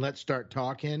and let's start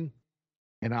talking,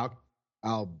 and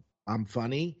I'm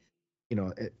funny,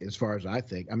 as far as I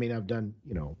think. I mean, I've done,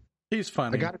 He's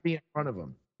funny. I got to be in front of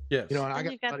him. Yes. And I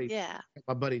got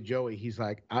my buddy Joey. He's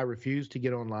like, I refuse to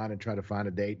get online and try to find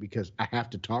a date because I have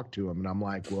to talk to him. And I'm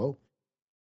like, well,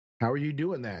 how are you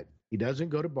doing that? He doesn't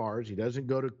go to bars. He doesn't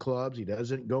go to clubs. He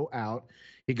doesn't go out.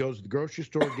 He goes to the grocery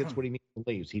store, gets what he needs, and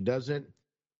leaves. He doesn't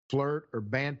flirt or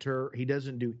banter. He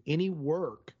doesn't do any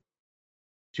work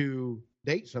to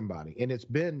date somebody. And he's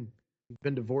been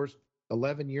divorced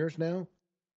 11 years now.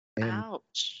 And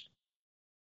ouch.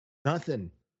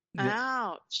 Nothing.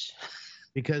 Ouch.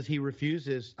 Because he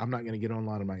refuses. I'm not going to get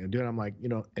online. I'm not going to do it. I'm like,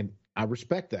 and I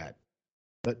respect that.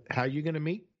 But how are you going to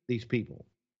meet these people?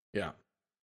 Yeah.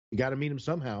 You got to meet them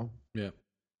somehow. Yeah.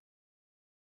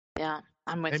 Yeah,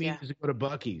 I'm with you. Maybe you just go to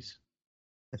Buc-ee's.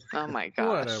 Oh my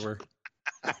gosh. Whatever.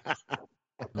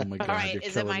 Oh my God. All right,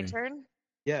 is it my turn?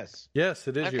 Yes. Yes,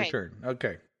 it is your turn.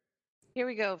 Okay. Here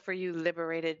we go for you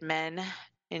liberated men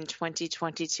in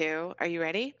 2022. Are you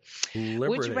ready? Liberated.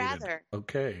 Would you rather?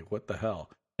 Okay, what the hell?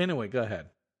 Anyway, go ahead.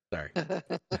 Sorry.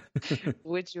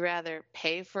 Would you rather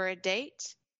pay for a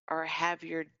date or have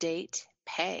your date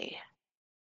pay?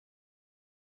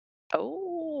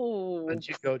 Oh. Why don't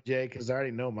you go, Jay? Because I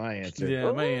already know my answer. Yeah,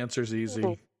 my answer's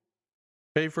easy.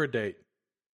 Pay for a date.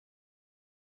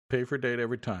 Pay for a date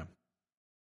every time.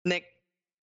 Nick.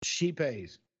 She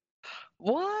pays.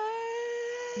 What?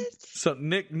 So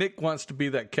Nick wants to be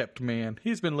that kept man.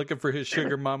 He's been looking for his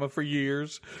sugar mama for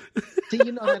years. See,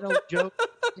 that old joke,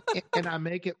 and I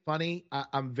make it funny.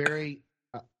 I'm very,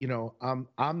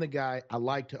 I'm the guy. I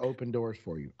like to open doors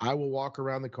for you. I will walk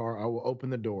around the car. I will open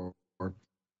the door.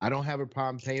 I don't have a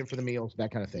problem paying for the meals, that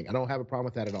kind of thing. I don't have a problem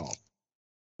with that at all.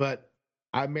 But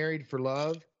I'm married for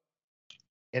love,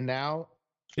 and now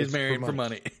he's married for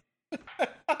money.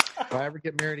 If I ever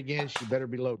get married again, she better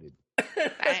be loaded.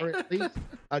 Or at least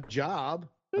a job.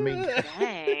 I mean,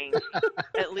 dang.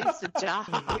 At least a job.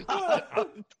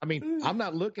 I mean, I'm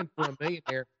not looking for a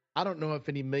millionaire. I don't know if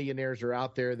any millionaires are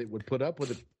out there that would put up with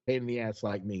a pain in the ass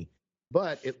like me.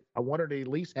 But I want her to at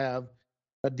least have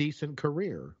a decent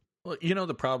career. Well,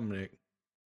 the problem, Nick.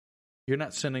 You're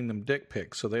not sending them dick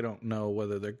pics, so they don't know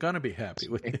whether they're going to be happy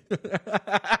with you.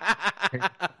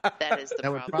 That is the problem.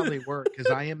 That would probably work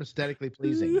because I am aesthetically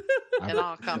pleasing. It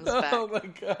all comes back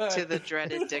to the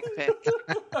dreaded dick pic.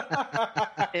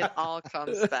 It all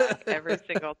comes back every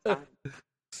single time.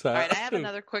 So, all right, I have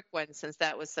another quick one since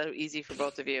that was so easy for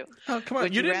both of you. Oh, come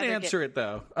on. You didn't answer it,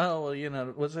 though. Oh,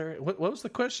 well, was there... What was the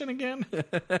question again?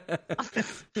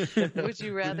 Would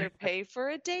you rather pay for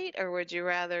a date or would you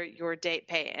rather your date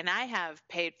pay? And I have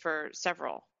paid for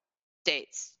several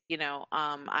dates.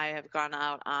 I have gone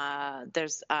out.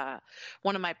 There's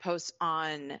one of my posts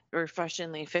on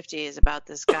Refreshingly 50 is about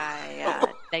this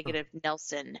guy, Negative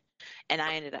Nelson, and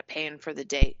I ended up paying for the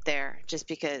date there just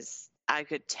because I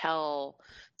could tell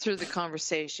through the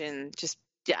conversation.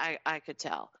 I could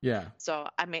tell. Yeah. So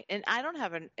and I don't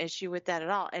have an issue with that at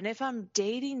all. And if I'm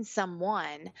dating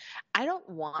someone, I don't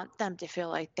want them to feel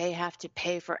like they have to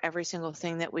pay for every single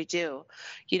thing that we do.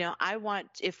 I want,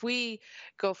 if we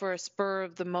go for a spur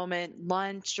of the moment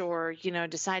lunch or,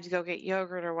 decide to go get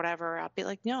yogurt or whatever, I'll be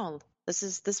like, no,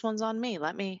 this one's on me.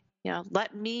 Let's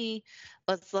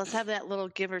have that little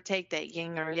give or take, that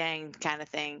yin or yang kind of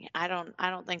thing. I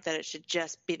don't think that it should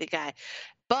just be the guy.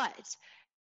 But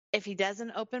if he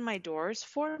doesn't open my doors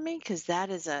for me, because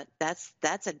that's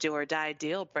a do or die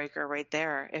deal breaker right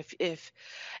there.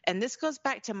 And this goes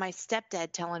back to my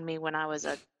stepdad telling me when I was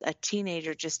a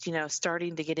teenager, just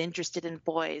starting to get interested in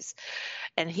boys,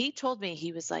 and he told me,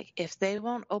 he was like, if they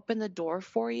won't open the door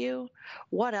for you,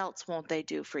 what else won't they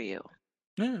do for you?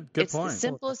 Yeah, good it's point. the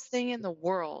simplest thing in the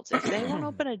world. If they won't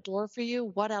open a door for you,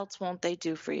 what else won't they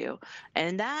do for you?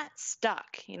 And that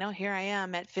stuck. Here I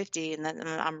am at 50, and then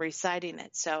I'm reciting it.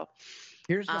 So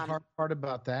here's the hard part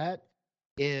about that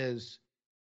is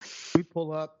we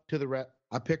pull up to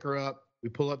I pick her up. We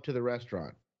pull up to the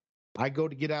restaurant. I go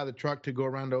to get out of the truck to go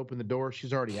around to open the door.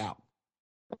 She's already out.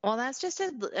 Well, that's just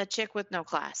a chick with no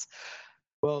class.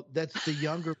 Well, that's the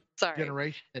younger Sorry.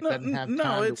 generation that No, doesn't have no,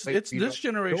 time it's to wait for you to this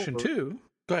generation open the door. too.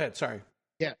 Go ahead. Sorry.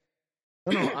 Yeah.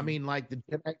 No, I mean like the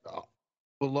Gen X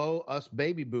below us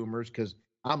baby boomers, because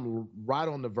I'm right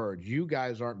on the verge. You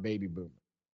guys aren't baby boomers,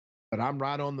 but I'm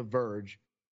right on the verge,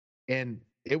 and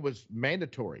it was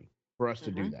mandatory for us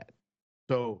to do that.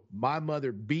 So my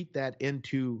mother beat that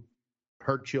into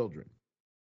her children.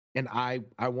 And I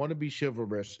want to be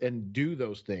chivalrous and do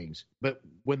those things. But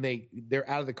when they're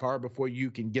out of the car before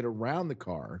you can get around the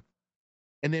car,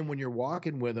 and then when you're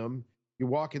walking with them, you're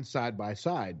walking side by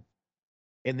side.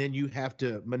 And then you have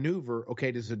to maneuver,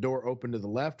 okay, does the door open to the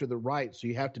left or the right? So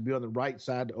you have to be on the right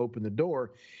side to open the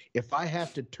door. If I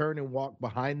have to turn and walk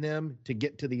behind them to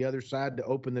get to the other side to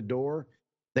open the door,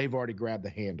 they've already grabbed the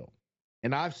handle.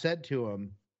 And I've said to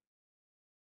them,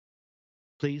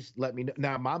 please let me know.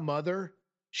 Now, my mother,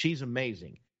 she's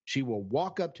amazing. She will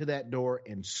walk up to that door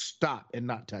and stop and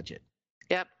not touch it.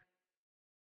 Yep.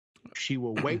 She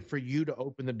will wait for you to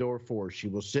open the door for her. She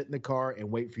will sit in the car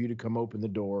and wait for you to come open the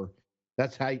door.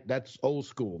 That's old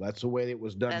school. That's the way it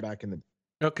was done back in the day.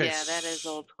 Okay. Yeah, that is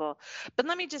old school. But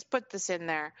let me just put this in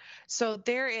there. So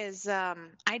there is,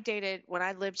 I dated, when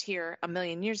I lived here a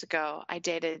million years ago, I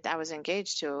was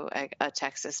engaged to a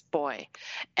Texas boy.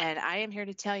 And I am here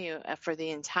to tell you, for the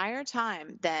entire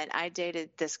time that I dated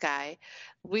this guy,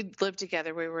 we lived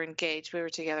together, we were engaged, we were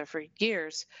together for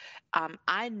years.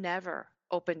 I never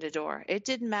opened a door. It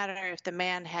didn't matter if the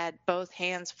man had both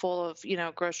hands full of,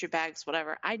 grocery bags,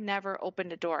 whatever. I never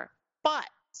opened a door. But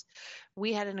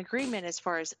we had an agreement as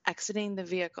far as exiting the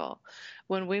vehicle.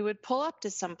 When we would pull up to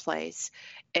some place,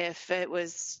 if it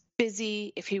was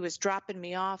busy, if he was dropping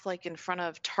me off like in front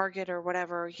of Target or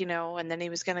whatever, and then he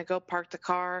was going to go park the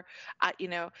car,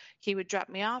 he would drop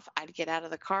me off. I'd get out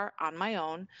of the car on my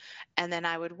own, and then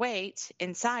I would wait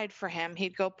inside for him.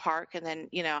 He'd go park, and then,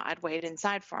 I'd wait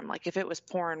inside for him, like if it was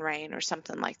pouring rain or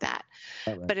something like that.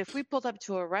 Right. But if we pulled up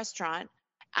to a restaurant,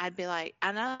 I'd be like,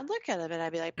 and I'd look at him and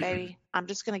I'd be like, baby, I'm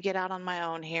just going to get out on my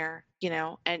own here,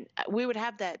 and we would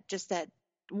have that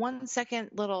 1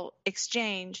 second little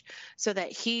exchange so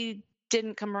that he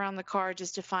didn't come around the car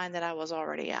just to find that I was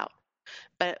already out.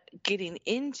 But getting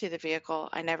into the vehicle,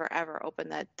 I never, ever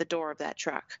opened the door of that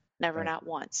truck. Never, right. Not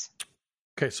once.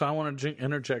 Okay. So I want to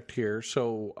interject here.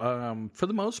 So, for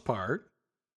the most part,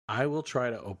 I will try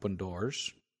to open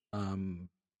doors.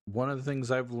 One of the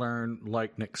things I've learned,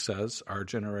 like Nick says, our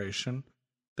generation,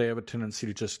 they have a tendency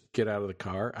to just get out of the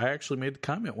car. I actually made the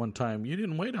comment one time, you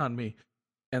didn't wait on me.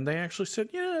 And they actually said,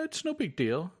 yeah, it's no big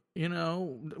deal.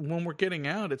 When we're getting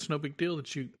out, it's no big deal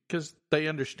because they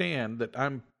understand that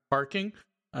I'm parking,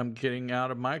 I'm getting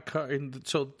out of my car. And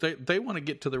so they want to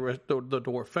get to the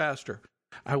door faster.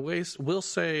 I will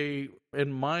say,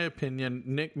 in my opinion,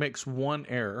 Nick makes one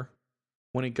error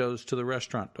when he goes to the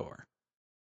restaurant door.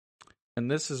 And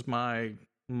this is my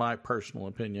personal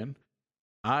opinion.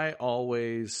 I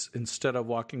always, instead of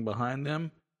walking behind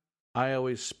them, I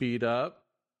always speed up,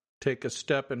 take a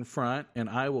step in front, and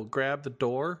I will grab the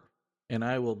door, and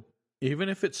I will, even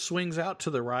if it swings out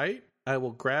to the right, I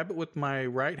will grab it with my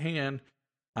right hand,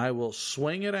 I will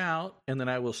swing it out, and then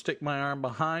I will stick my arm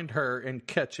behind her and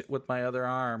catch it with my other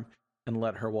arm and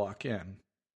let her walk in.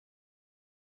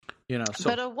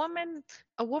 But a woman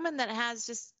that has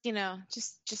just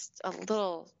a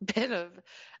little bit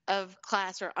of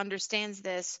class or understands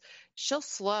this, she'll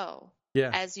slow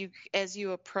as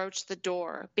you approach the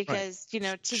door, because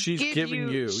right. She's giving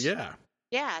you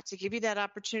to give you that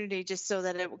opportunity, just so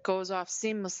that it goes off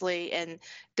seamlessly and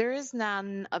there is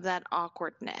none of that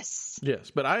awkwardness.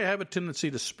 Yes, but I have a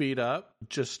tendency to speed up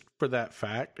just for that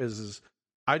fact. Is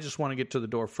I just want to get to the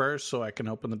door first so I can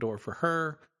open the door for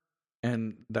her.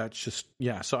 And that's just,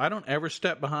 so I don't ever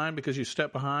step behind, because you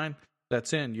step behind,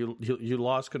 that's in. You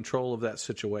lost control of that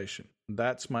situation.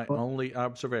 That's my only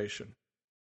observation.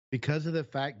 Because of the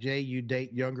fact, Jay, you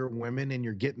date younger women and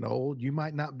you're getting old, you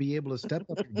might not be able to step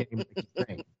up your game like you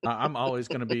think. I'm always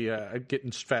going to be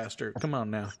getting faster. Come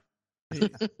on now.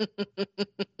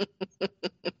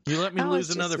 You let me lose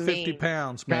another 50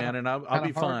 pounds, man, and I'll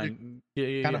be fine.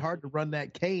 Kind of hard to run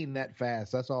that cane that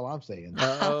fast. That's all I'm saying.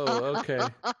 Oh, okay.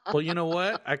 Well, you know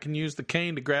what? I can use the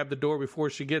cane to grab the door before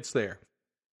she gets there.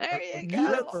 There you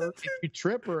go. If you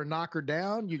trip her or knock her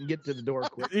down, you can get to the door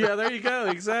quick. Yeah, there you go.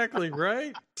 Exactly.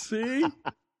 Right? See?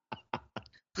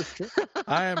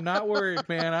 I am not worried,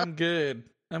 man. I'm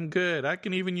good. I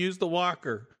can even use the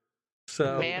walker.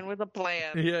 So, man with a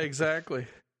plan. Yeah, exactly.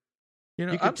 You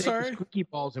can I'm take sorry. the squeaky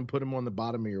balls and put them on the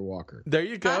bottom of your walker. There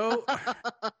you go.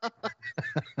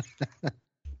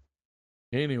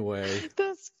 Anyway.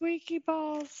 The squeaky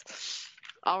balls.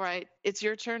 All right. It's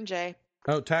your turn, Jay.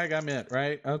 Oh, tag, I'm it,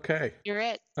 right? Okay. You're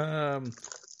it.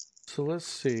 So let's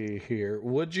see here.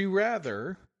 Would you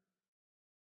rather?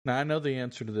 Now, I know the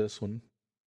answer to this one,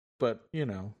 but,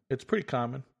 it's pretty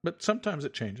common, but sometimes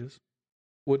it changes.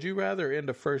 Would you rather end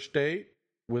a first date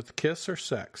with kiss or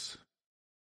sex?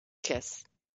 Kiss.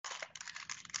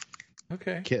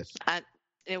 Okay. Kiss.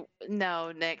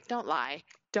 No, Nick, don't lie.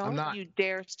 Don't you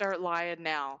dare start lying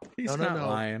now. He's not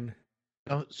lying.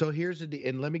 So here's the deal,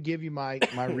 and let me give you my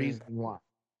reason why.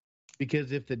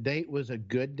 Because if the date was a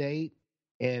good date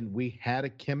and we had a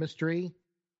chemistry,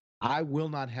 I will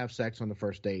not have sex on the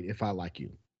first date if I like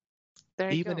you.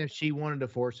 Even if she wanted to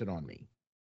force it on me.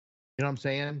 You know what I'm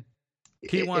saying?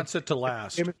 He wants it to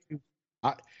last.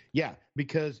 Yeah,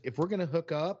 because if we're going to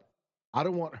hook up, I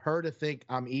don't want her to think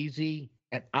I'm easy,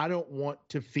 and I don't want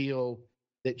to feel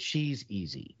that she's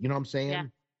easy. You know what I'm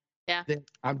saying? Yeah. That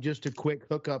I'm just a quick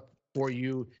hookup for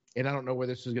you, and I don't know where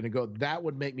this is going to go. That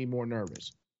would make me more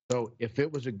nervous. So if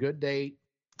it was a good date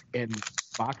and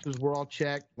boxes were all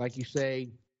checked, like you say,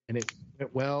 and it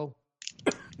went well,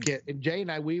 and Jay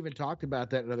and I, we even talked about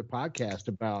that in another podcast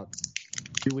about,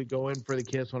 do we go in for the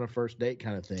kiss on a first date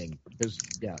kind of thing? Because,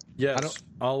 yes,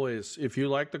 always. If you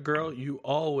like the girl, you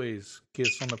always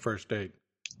kiss on the first date.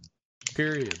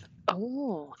 Period.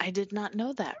 Oh, I did not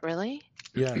know that. Really?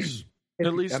 Yes.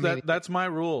 At least that's my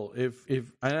rule. If and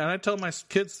I tell my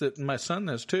kids that, and my son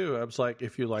this too. I was like,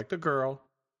 if you like the girl,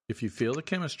 if you feel the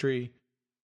chemistry,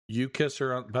 you kiss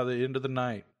her by the end of the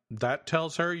night. That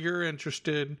tells her you're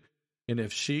interested, and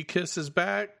if she kisses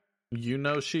back,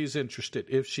 she's interested.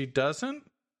 If she doesn't,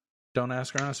 don't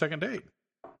ask her on a second date.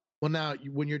 Well, now,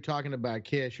 when you're talking about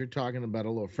kiss, you're talking about a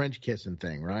little French kissing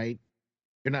thing, right?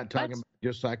 You're not talking about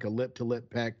just like a lip-to-lip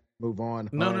peck, move on.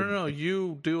 No.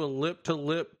 You do a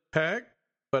lip-to-lip peck,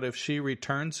 but if she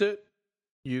returns it,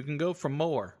 you can go for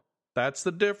more. That's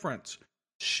the difference.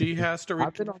 She has to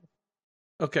return.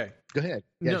 Okay. Go ahead.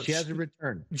 Yeah, she has to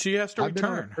return. She has to return.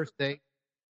 Been on a first date,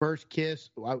 first kiss.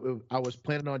 I was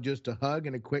planning on just a hug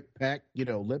and a quick peck,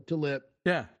 lip to lip.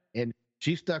 Yeah. And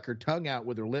she stuck her tongue out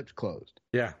with her lips closed.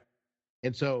 Yeah.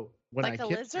 And so when I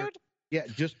kissed her,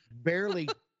 just barely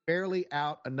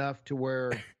out enough to where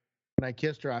when I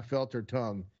kissed her, I felt her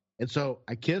tongue. And so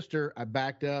I kissed her, I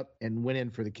backed up and went in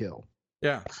for the kill.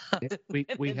 Yeah.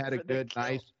 We had a good,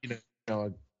 nice,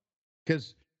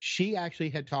 because she actually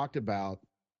had talked about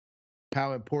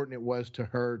how important it was to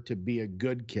her to be a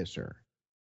good kisser.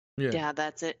 Yeah,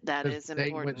 that's it. That is important.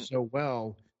 They went so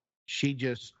well. She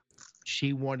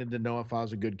wanted to know if I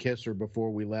was a good kisser before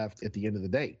we left at the end of the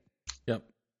date. Yep.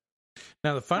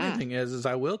 Now the funny thing is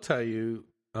I will tell you,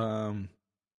 I've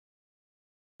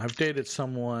dated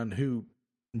someone who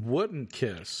wouldn't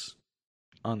kiss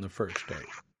on the first date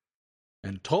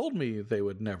and told me they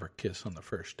would never kiss on the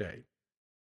first date.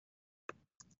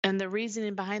 And the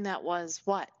reasoning behind that was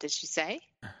what? Did she say?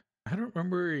 I don't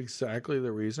remember exactly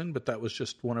the reason, but that was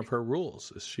just one of her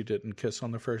rules, is she didn't kiss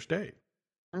on the first date.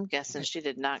 I'm guessing she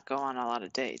did not go on a lot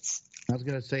of dates. I was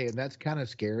going to say, and that's kind of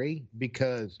scary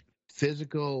because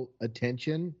physical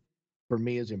attention for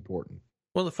me is important.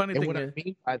 Well, the funny thing what I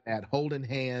mean by that, holding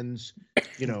hands,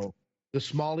 the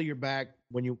small of your back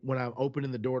when I'm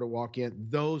opening the door to walk in,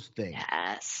 those things.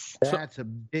 Yes. That's a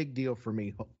big deal for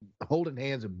me. Holding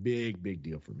hands a big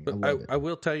deal for me. I love it. I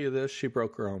will tell you this, she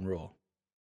broke her own rule.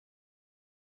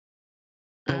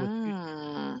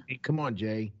 Come on,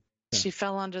 Jay. She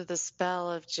fell under the spell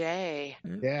of Jay.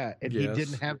 Yeah, and he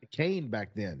didn't have the cane back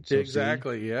then. So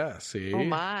exactly, yeah, see? Oh,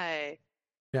 my.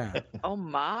 Yeah. Oh,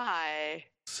 my.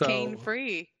 So, cane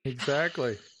free.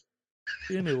 Exactly.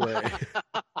 Anyway.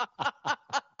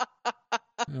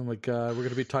 Oh, my God. We're going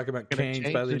to be talking about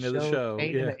canes by the end of the show.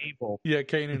 Cain and Abel. Yeah,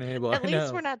 Cain and Abel. At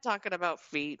least we're not talking about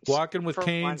feet. Walking with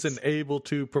canes and able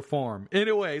to perform.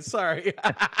 Anyway, sorry.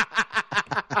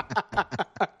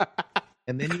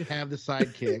 And then you have the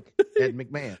sidekick, Ed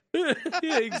McMahon.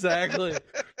 Yeah, exactly.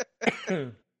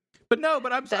 But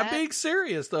I'm being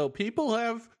serious, though. People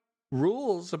have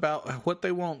rules about what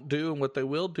they won't do and what they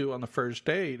will do on the first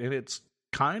date. And it's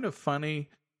kind of funny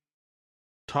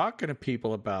talking to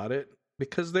people about it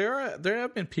because there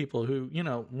have been people who,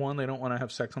 one, they don't want to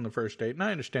have sex on the first date. And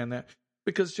I understand that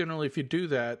because generally if you do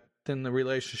that, then the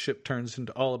relationship turns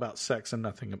into all about sex and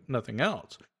nothing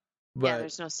else. But,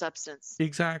 there's no substance.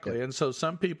 Exactly. Yeah. And so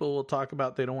some people will talk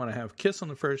about they don't want to have a kiss on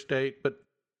the first date, but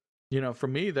for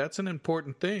me that's an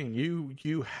important thing.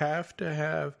 You have to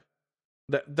have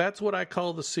that's what I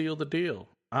call the seal the deal.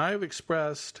 I've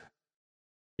expressed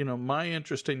my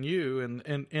interest in you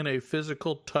in a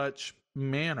physical touch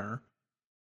manner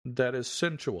that is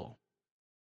sensual.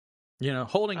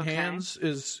 Holding Okay. hands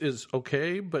is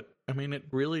okay, but I mean, it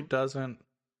really doesn't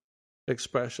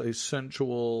express a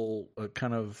sensual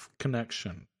kind of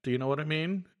connection. Do you know what I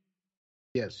mean?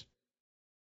 Yes.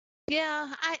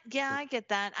 Yeah, I get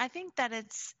that. I think that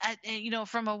it's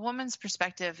from a woman's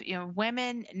perspective,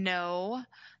 women know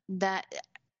that.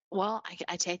 Well,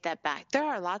 I take that back. There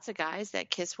are lots of guys that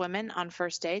kiss women on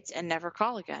first dates and never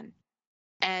call again,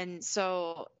 and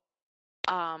so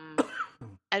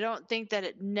I don't think that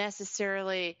it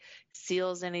necessarily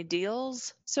seals any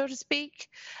deals, so to speak.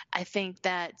 I think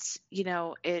that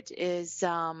it is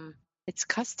it's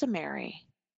customary.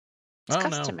 It's Oh, no.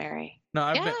 customary. No,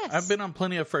 I've Yes. been on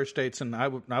plenty of first dates, and I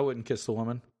wouldn't kiss the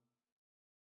woman.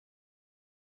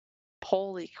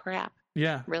 Holy crap.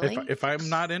 Yeah, Really? If I'm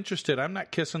not interested, I'm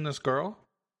not kissing this girl.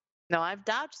 No, I've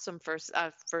dodged some first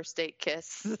date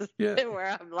kiss Yeah,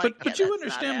 where I'm like, but you that's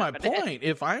understand not my happening. point.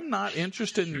 If I'm not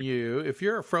interested in you, if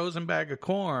you're a frozen bag of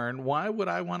corn, why would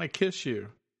I want to kiss you?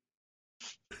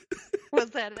 Was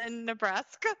that in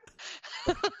Nebraska?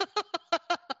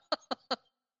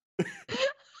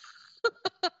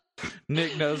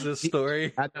 Nick knows this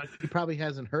story. I know he probably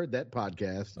hasn't heard that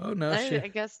podcast. Oh no, I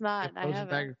guess not. I Frozen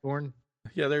bag haven't. of corn.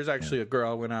 yeah. There's actually a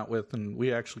girl I went out with, and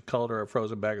we actually called her a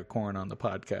frozen bag of corn on the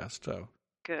podcast. So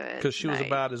Good. because she was Nice.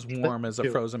 about as warm as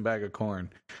a frozen bag of corn.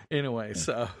 Anyway,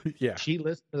 so yeah, She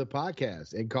listened to the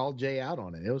podcast and called Jay out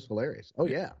on it. It was hilarious. Oh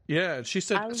yeah. yeah. She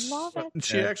said, I love it.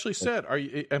 She actually said,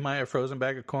 am I a frozen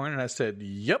bag of corn?" And I said,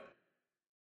 "Yep."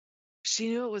 She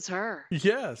knew it was her.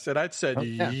 Yes, and I said, Oh,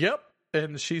 yeah. "Yep,"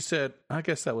 and she said, "I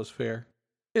guess that was fair."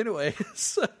 Anyways,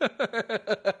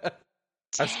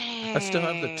 I still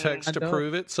have the text I to know.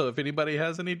 prove it. So if anybody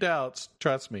has any doubts,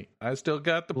 trust me, I still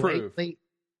got the proof.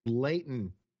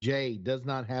 Leighton Jay does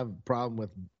not have a problem with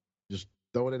just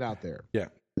throwing it out there. Yeah.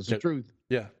 It's the truth.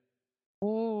 Yeah,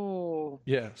 Oh,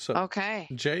 yeah. So okay.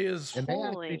 Jay is. And they Holy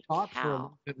actually talked for a cow.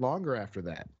 little bit longer after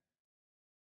that.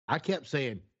 I kept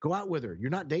saying, "Go out with her. You're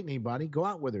not dating anybody. Go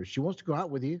out with her. She wants to go out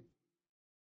with you."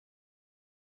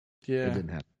 It Yeah, didn't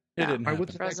happen. it No. didn't All right, happen.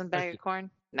 what's the Frozen next bag question? of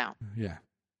corn? No. Yeah.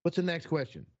 What's the next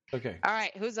question? Okay. All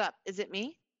right, who's up? Is it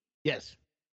me? Yes.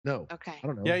 No. Okay. I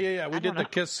don't know. Yeah. We I did don't the know.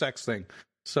 kiss sex thing.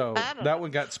 So I don't that know. one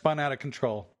got spun out of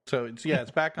control. So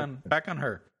it's back on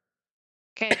her.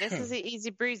 Okay, this is the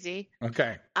easy breezy.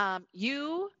 Okay.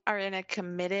 You are in a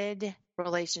committed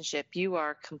relationship. You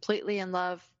are completely in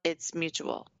love. It's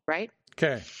mutual, right?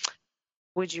 Okay.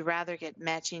 Would you rather get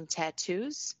matching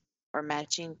tattoos or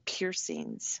matching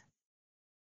piercings?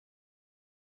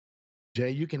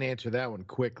 Jay, you can answer that one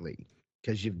quickly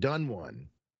because you've done one.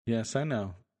 Yes, I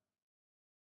know.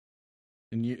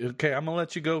 And okay, I'm gonna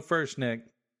let you go first, Nick.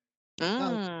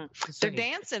 They're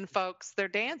dancing, folks. They're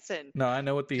dancing. No, I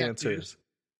know what the answer Tattoos. is.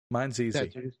 Mine's easy.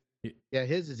 Tattoos. Yeah,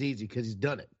 his is easy because he's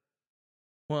done it.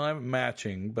 Well, I'm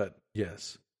matching, but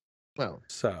yes. Well,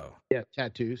 So yeah,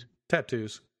 tattoos.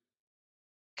 tattoos.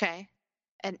 Okay.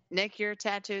 And Nick, your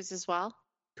tattoos as well?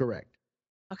 Correct.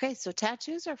 Okay, so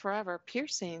tattoos are forever.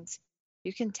 Piercings,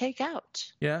 you can take out.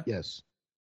 Yeah. Yes.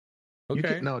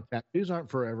 Okay. No, tattoos aren't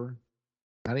forever.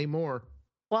 Not anymore.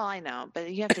 Well, I know,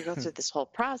 but you have to go through this whole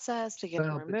process to get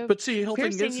them Well, removed. But see, the whole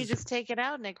thing Piercing, is, you just take it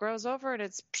out and it grows over and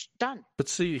it's done. but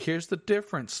see, here's the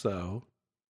difference, though.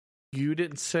 You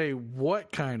didn't say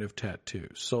what kind of tattoo.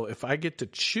 So if I get to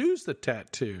choose the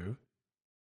tattoo,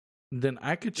 then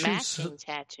I could choose. Matching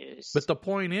tattoos. But the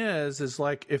point is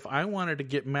like if I wanted to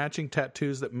get matching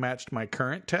tattoos that matched my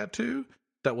current tattoo,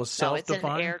 that was no, it's an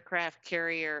self-defined. aircraft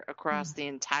carrier across the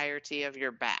entirety of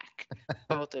your back.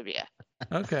 Both of you.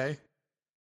 Okay.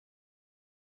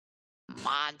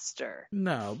 Monster.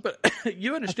 No, but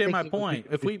you understand my think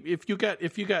it would point. be-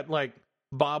 If you got like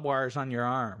bob wires on your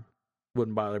arm,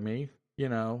 wouldn't bother me.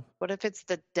 What if it's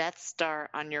the Death Star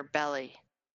on your belly?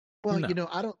 Well, No.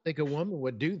 I don't think a woman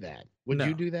would do that. Would No.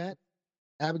 you do that?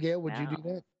 Abigail, would you do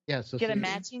No. that? Yeah. So Get a see-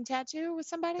 matching tattoo with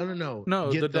somebody? No.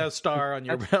 No, Get the Death Star on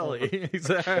your That's belly.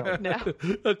 No.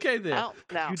 Okay then. Oh,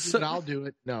 no. You do it, I'll do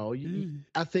it. No,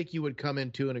 I think you would come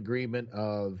into an agreement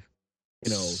of,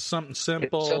 something if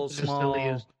simple, something as small.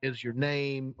 silly as your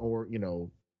name or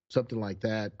something like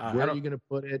that. I Where are don't- you going to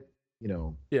put it?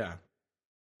 Yeah.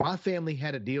 My family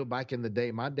had a deal back in the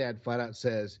day. My dad flat out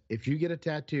says, "If you get a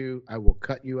tattoo, I will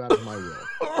cut you out of my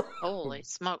will." Holy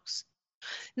smokes.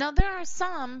 Now, there are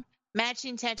some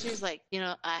matching tattoos, like,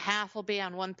 a half will be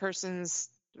on one person's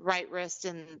right wrist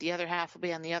and the other half will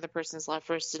be on the other person's left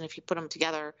wrist. And if you put them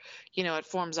together, it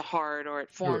forms a heart or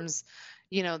it forms,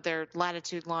 their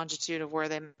latitude, longitude of where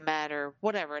they met or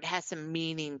whatever. It has some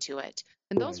meaning to it.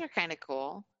 And those Right. are kind of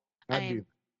cool. I I mean, do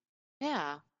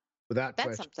yeah, without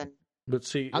that's question. something. But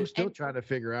see, I'm still and- trying to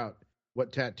figure out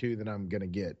what tattoo that I'm going to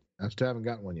get. I still haven't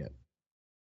gotten one yet.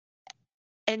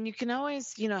 And you can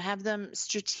always, have them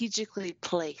strategically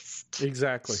placed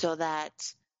Exactly. so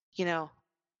that,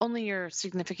 only your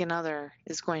significant other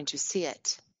is going to see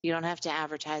it. You don't have to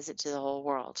advertise it to the whole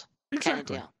world. Exactly. Kind of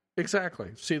deal.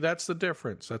 Exactly. See, that's the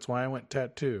difference. That's why I went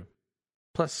tattoo.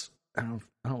 Plus, I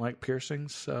don't like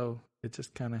piercings, so it's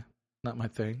just kind of not my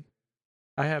thing.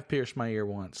 I have pierced my ear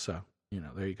once, so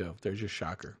there you go. There's your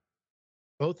shocker.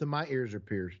 Both of my ears are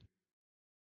pierced.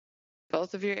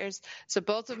 Both of your ears? So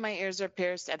both of my ears are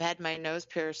pierced. I've had my nose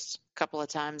pierced a couple of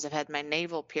times. I've had my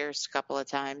navel pierced a couple of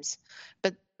times.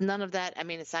 But none of that,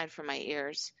 aside from my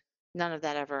ears, none of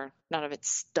it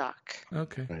stuck,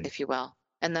 Okay. if you will.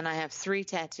 And then I have 3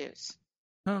 tattoos.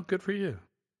 Oh, good for you.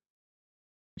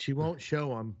 She won't show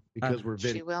them because we're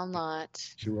video. She will not.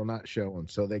 She will not show them.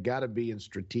 So they got to be in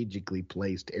strategically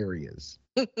placed areas.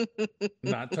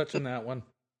 Not touching that one.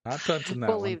 Not touching that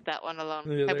We'll one. leave that one alone.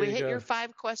 Yeah, have we you hit go. your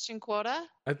 5-question quota?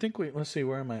 I think let's see,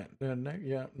 where am I at? Yeah,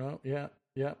 no, yeah,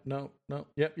 no,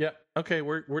 yep. Okay,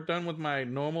 we're done with my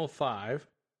normal 5.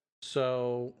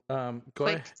 So, go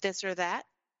Quick ahead. this or that?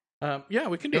 Yeah,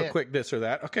 we can do a quick this or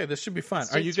that. Okay, this should be fun.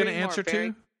 Let's Are do you going to 3 more answer very-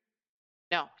 too?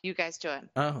 No, you guys do it.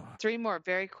 Oh, 3 more,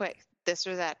 very quick. This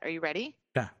or that. Are you ready?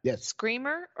 Yes.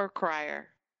 Screamer or crier?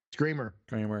 Screamer.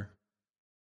 Kramer.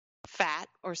 Fat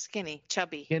or skinny?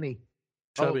 Chubby? Kenny.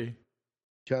 Chubby.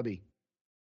 Chubby.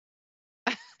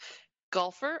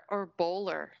 Golfer or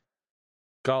bowler?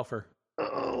 Golfer.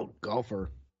 Oh, golfer.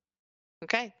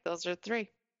 Okay, those are 3.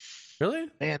 Really?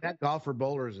 Man, that golfer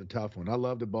bowler is a tough one. I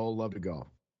love to bowl, love to golf.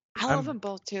 I love them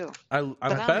both too. I'm But I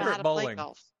don't know better how at to play bowling.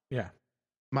 golf. Yeah.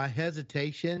 My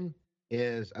hesitation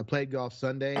is I played golf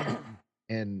Sunday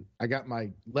and I got my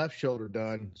left shoulder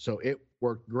done, so it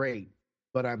worked great,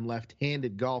 but I'm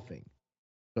left-handed golfing.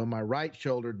 So my right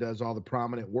shoulder does all the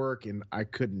prominent work, and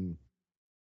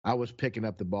I was picking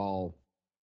up the ball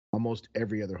almost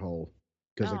every other hole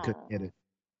because I couldn't hit it.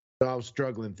 So I was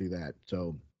struggling through that.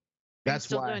 So that's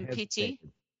still why doing I hesitated. PT?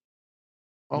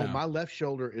 Oh, No. my left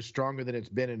shoulder is stronger than it's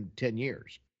been in 10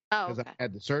 years Oh, because okay. I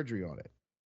had the surgery on it.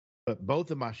 But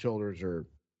both of my shoulders are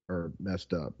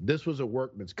messed up. This was a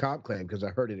workman's comp claim because I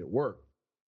heard it at work.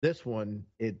 This one,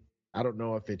 I don't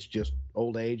know if it's just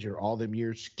old age or all them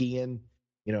years skiing,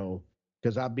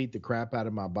 because I beat the crap out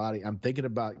of my body. I'm thinking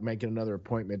about making another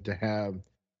appointment to have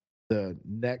the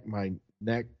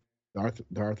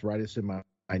arthritis in my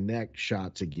neck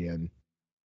shots again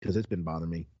because it's been bothering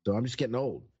me. So I'm just getting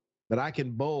old. But I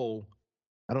can bowl.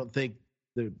 I don't think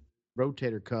the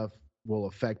rotator cuff will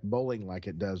affect bowling like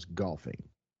it does golfing.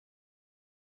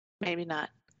 Maybe not.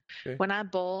 Okay. When I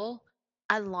bowl,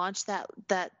 I launch that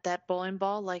bowling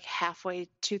ball like halfway,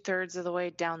 2/3 of the way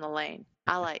down the lane.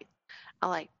 I like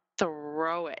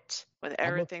throw it with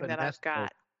everything that I've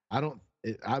got.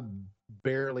 I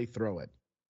barely throw it.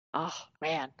 Oh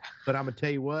man, But I'm gonna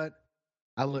tell you what,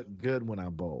 I look good when I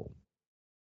bowl.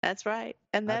 that's right,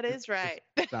 and that I is right.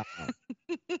 Style.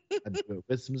 I do it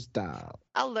with some style.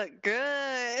 I look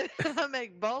good. I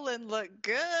make bowling look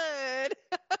good.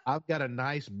 I've got a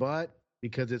nice butt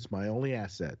because it's my only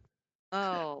asset.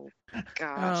 Oh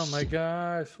gosh. Oh my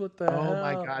gosh! What the hell? Oh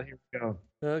my God, here we go.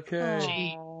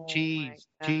 Okay. Cheese.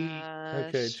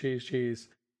 Okay. Cheese.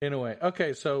 Anyway.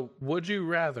 Okay. So, would you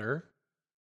rather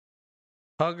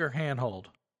hug or handhold?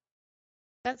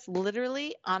 That's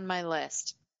literally on my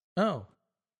list. Oh,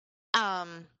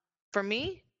 For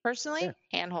me personally,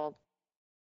 handhold.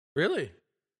 really?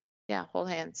 Yeah, hold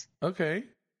hands. Okay.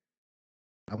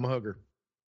 I'm a hugger.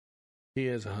 He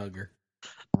is a hugger.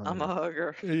 I'm a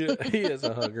hugger. Yeah, he is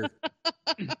a hugger.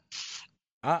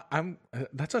 I'm.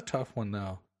 That's a tough one,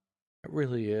 though. It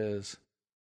really is.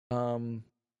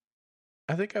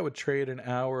 I think I would trade an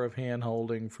hour of hand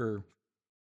holding for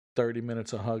 30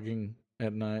 minutes of hugging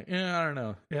at night. Yeah, I don't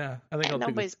know. Yeah, I think And I'll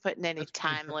nobody's putting any That's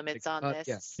time pretty limits perfect. on this.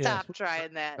 Yeah. Stop Yeah.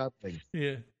 trying that. Cuddling.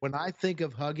 Yeah, When I think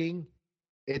of hugging,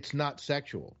 it's not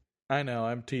sexual. I know.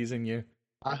 I'm teasing you.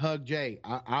 I hug Jay.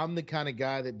 I'm the kind of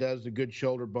guy that does the good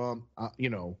shoulder bump. I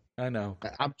know.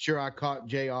 I'm sure I caught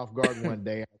Jay off guard one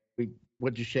day. We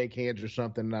went to shake hands or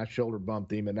something, and I shoulder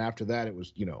bumped him. And after that, it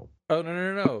was, Oh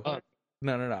no. hug.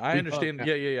 No. I We understand. hug.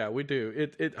 Yeah. We do.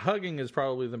 It hugging is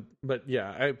probably but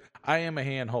yeah, I am a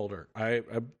hand holder. A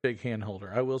big hand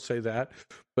holder. I will say that.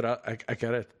 But I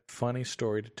got a funny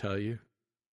story to tell you.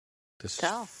 This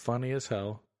Tell. is funny as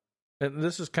hell. And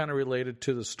this is kind of related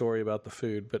to the story about the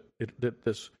food, but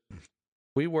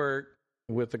we work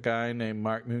with a guy named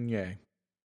Mark Meunier.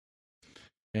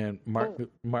 And Mark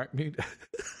Meunier.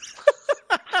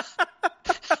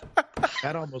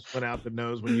 That almost went out the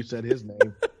nose when you said his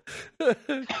name.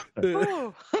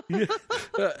 Ooh.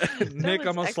 Nick was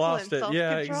almost lost it. excellent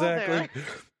Yeah, self-control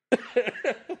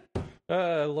exactly.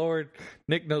 Lord,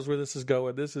 Nick knows where this is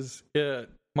going.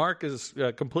 Mark is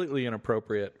completely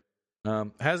inappropriate.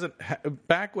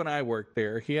 Back when I worked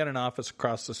there, he had an office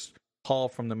across the hall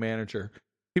from the manager.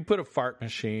 He put a fart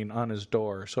machine on his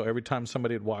door, so every time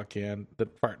somebody would walk in, the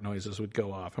fart noises would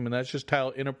go off. I mean, that's just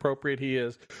how inappropriate he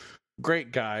is.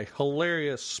 Great guy,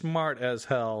 hilarious, smart as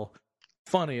hell,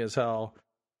 funny as hell.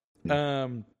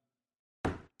 So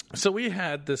we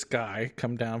had this guy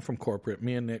come down from corporate.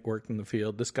 Me and Nick worked in the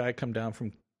field. This guy come down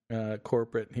from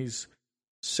corporate. He's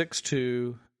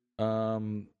 6'2".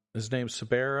 His name's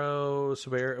Sabero,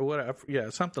 whatever. Yeah,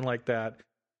 something like that.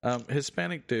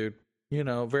 Hispanic dude.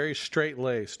 Very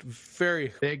straight-laced.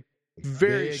 Very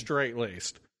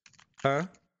straight-laced. Huh?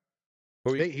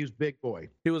 He was big boy.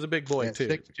 He was a big boy, too.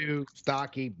 6'2",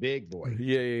 stocky, big boy.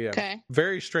 Yeah. Okay.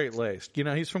 Very straight-laced.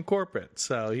 He's from corporate,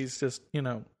 so he's just,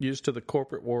 used to the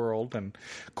corporate world. And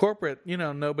corporate,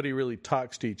 nobody really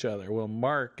talks to each other. Well,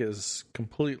 Mark is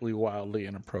completely wildly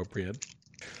inappropriate.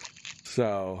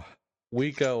 So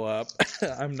we go up.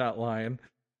 I'm not lying.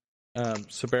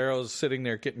 Sabero's sitting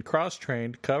there getting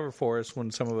cross-trained, cover for us when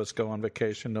some of us go on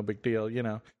vacation. No big deal.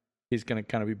 He's going to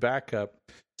kind of be backup.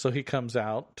 So he comes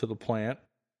out to the plant,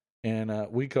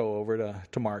 and we go over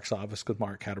to Mark's office because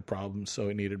Mark had a problem, so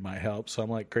he needed my help. So I'm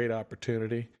like, great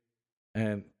opportunity.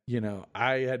 And,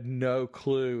 I had no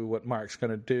clue what Mark was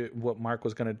going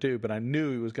to do, but I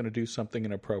knew he was going to do something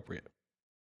inappropriate.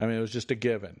 I mean, it was just a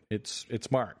given. It's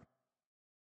Mark.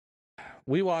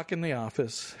 We walk in the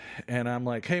office, and I'm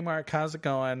like, hey, Mark, how's it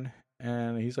going?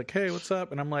 And he's like, hey, what's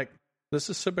up? And I'm like, this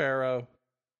is Sabero.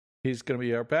 He's going to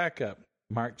be our backup.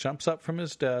 Mark jumps up from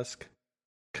his desk,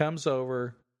 comes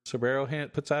over. Sabero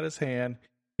puts out his hand.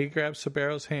 He grabs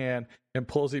Sabero's hand and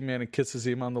pulls him in and kisses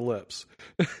him on the lips.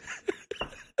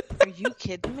 Are you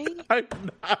kidding me? I'm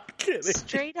not kidding.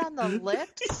 Straight on the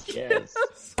lips? Yes.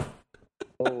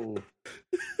 Oh.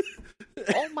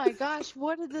 Oh my gosh,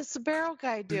 what did the Sabero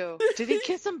guy do? Did he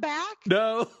kiss him back?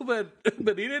 No, but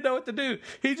he didn't know what to do.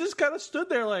 He just kind of stood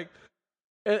there like,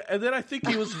 and then I think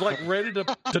he was like ready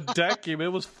to deck him.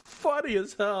 It was funny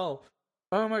as hell.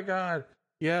 Oh my God.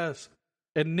 Yes.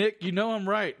 And Nick, I'm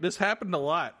right. This happened a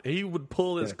lot. He would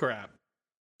pull this crap.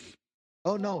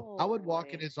 Oh no, I would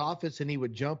walk in his office and he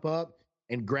would jump up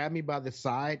and grab me by the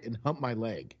side and hump my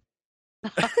leg.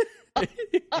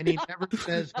 And he never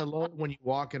says hello when you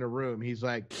walk in a room. He's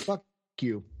like, fuck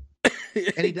you.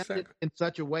 And he does it in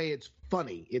such a way it's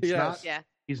funny. It's not. Yeah.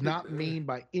 He's not mean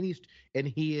by any. And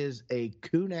he is a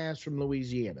coon ass from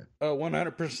Louisiana. Oh,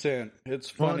 100%. It's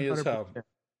funny 100%. As hell.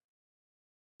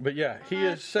 But yeah, he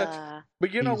is such.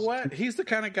 But you know what? He's the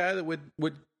kind of guy that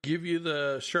would give you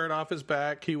the shirt off his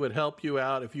back. He would help you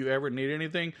out if you ever need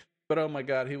anything. But oh my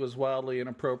God, he was wildly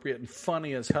inappropriate and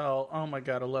funny as hell. Oh my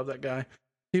God, I love that guy.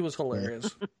 He was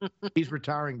hilarious. He's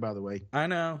retiring, by the way. I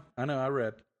know. I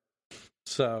read.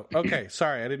 So, okay.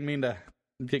 Sorry. I didn't mean to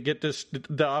get this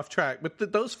off track.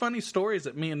 But those funny stories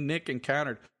that me and Nick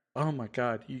encountered, oh, my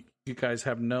God. You guys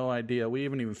have no idea. We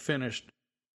haven't even finished.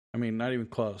 I mean, not even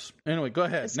close. Anyway, go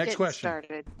ahead. Next question.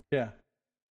 Started. Yeah.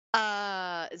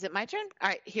 Is it my turn? All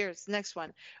right. Here's the next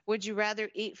one. Would you rather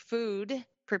eat food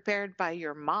prepared by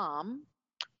your mom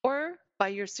or by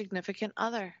your significant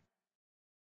other?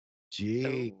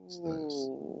 Jesus.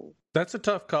 That's a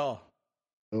tough call.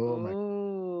 Oh my.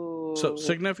 So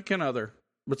significant other.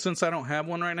 But since I don't have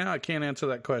one right now, I can't answer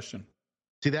that question.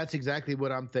 See, that's exactly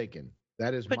what I'm thinking.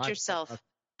 That is put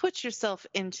yourself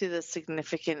into the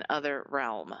significant other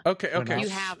realm. Okay. You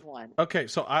have one. Okay,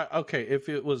 so if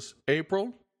it was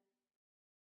April,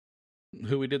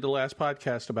 who we did the last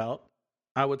podcast about,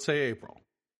 I would say April.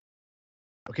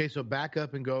 Okay, so back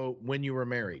up and go when you were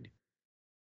married.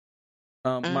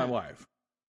 My wife.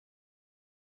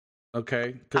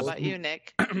 Okay. How about you,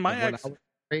 Nick? My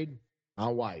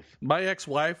wife. My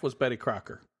ex-wife was Betty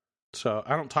Crocker. So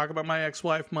I don't talk about my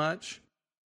ex-wife much,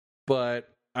 but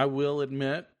I will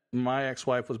admit my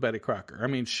ex-wife was Betty Crocker. I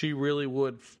mean, she really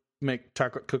would make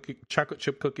chocolate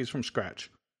chip cookies from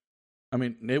scratch. I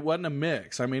mean, it wasn't a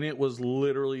mix. I mean, it was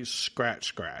literally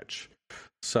scratch.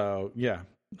 So yeah,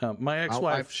 my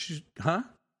ex-wife.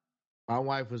 My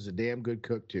wife was a damn good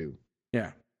cook too.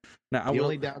 Yeah. Now, the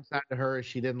only downside to her is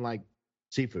she didn't like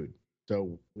seafood.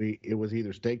 So it was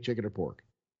either steak, chicken, or pork.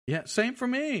 Yeah, same for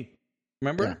me.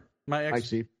 Remember? Yeah. My ex. I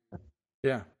see.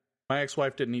 Yeah. My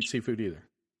ex-wife didn't eat seafood either.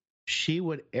 She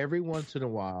would every once in a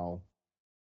while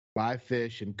buy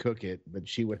fish and cook it, but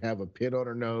she would have a pin on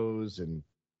her nose and,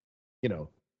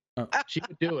 she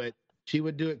would do it. She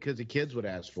would do it because the kids would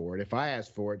ask for it. If I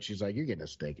asked for it, she's like, you're getting a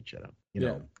steak and shut up. You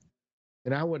know.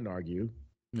 and I wouldn't argue.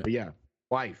 Yeah. But yeah,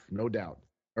 wife, no doubt.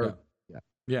 Or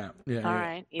Yeah. All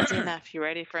right, easy enough. You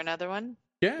ready for another one?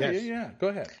 Yes. Yeah. Go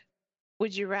ahead.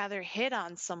 Would you rather hit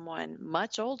on someone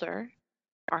much older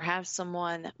or have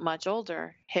someone much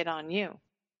older hit on you?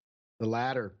 The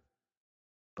latter,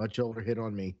 much older, hit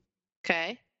on me.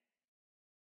 Okay.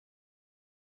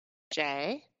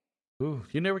 Jay? Ooh,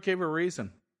 you never gave a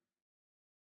reason.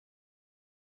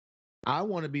 I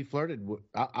want to be flirted with.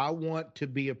 I want to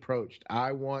be approached.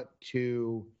 I want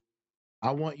you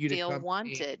to Feel come to me.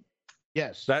 wanted.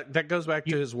 Yes. That goes back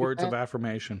to You- his words of that-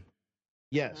 affirmation.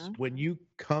 Yes. Mhm. When you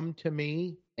come to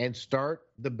me and start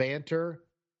the banter,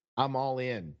 I'm all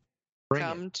in. Bring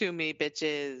Come to me,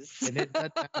 bitches. it.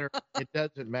 And it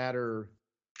doesn't matter.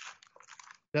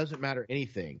 It doesn't matter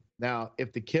anything. Now,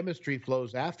 if the chemistry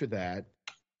flows after that,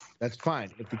 that's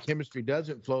fine. If the chemistry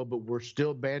doesn't flow, but we're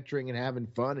still bantering and having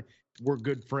fun, we're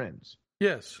good friends.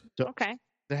 Yes. Okay.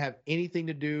 To have anything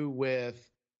to do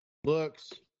with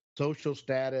looks, social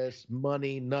status,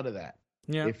 money, none of that.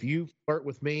 Yeah. If you flirt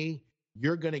with me,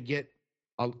 you're going to get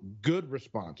a good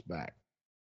response back.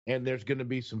 And there's going to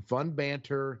be some fun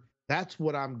banter. That's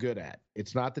what I'm good at.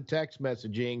 It's not the text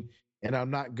messaging, and I'm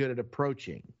not good at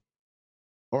approaching.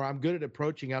 Or I'm good at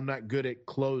approaching, I'm not good at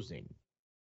closing.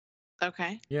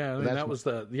 Okay. Yeah. I mean, that's that was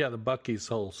the Bucky's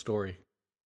whole story.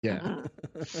 Yeah.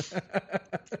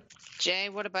 Jay,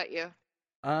 what about you?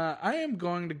 I am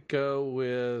going to go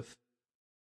with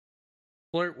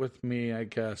flirt with me, I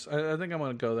guess. I think I'm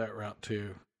going to go that route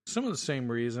too. Some of the same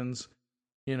reasons.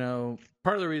 You know,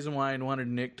 part of the reason why I wanted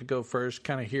Nick to go first,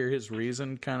 kind of hear his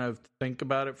reason, kind of think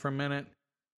about it for a minute.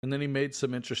 And then he made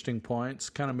some interesting points,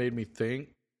 kind of made me think.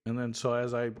 And then so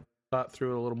as I thought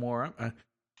through it a little more,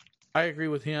 I agree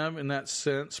with him in that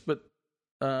sense. But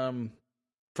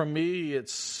for me,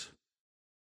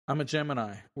 I'm a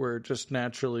Gemini. We're just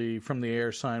naturally, from the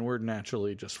air sign, we're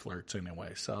naturally just flirts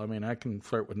anyway. So, I mean, I can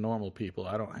flirt with normal people.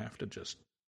 I don't have to just,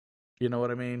 you know what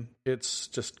I mean? It's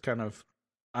just kind of,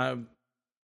 I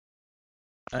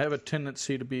have a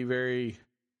tendency to be very,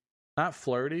 not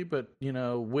flirty, but, you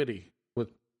know, witty with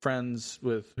friends,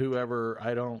 with whoever.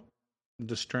 I don't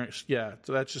distress. Yeah,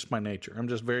 so that's just my nature. I'm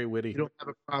just very witty. You don't have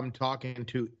a problem talking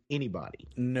to anybody.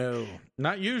 No,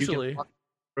 not usually. You can walk in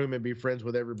the room and be friends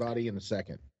with everybody in a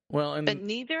second. Well, and But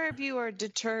neither of you are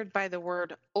deterred by the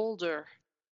word older.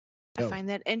 I No. find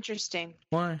that interesting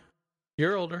why?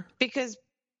 You're older. because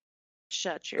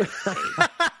shut your face.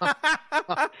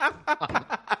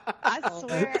 I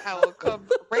swear I will come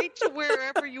right to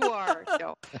wherever you are.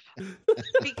 No.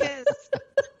 Because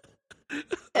and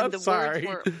I'm the sorry.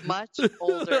 words were much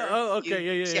older. Oh, okay,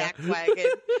 you yeah. jackwagon.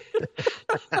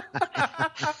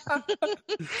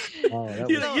 Oh,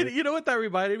 that You know what that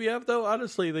reminded me of, though?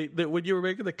 Honestly, when you were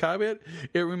making the comment,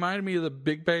 it reminded me of the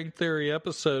Big Bang Theory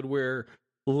episode where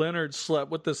Leonard slept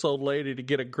with this old lady to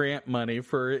get a grant money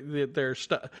for their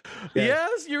stuff.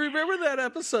 Yes, you remember that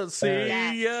episode? See,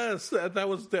 yes, that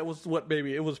was what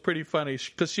maybe it was pretty funny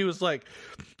because she was like,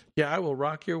 "Yeah, I will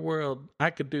rock your world. I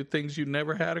could do things you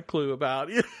never had a clue about."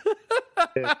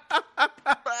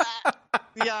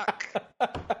 Yuck.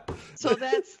 So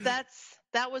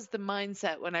that was the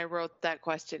mindset when I wrote that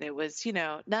question. It was,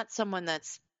 not someone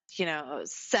that's,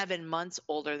 7 months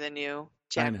older than you,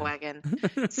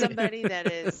 jackwagon. Somebody that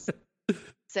is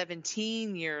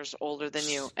 17 years older than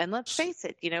you. And let's face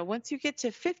it, once you get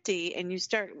to 50 and you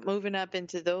start moving up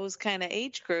into those kind of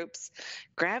age groups,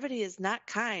 gravity is not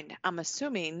kind. I'm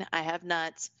assuming I have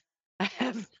not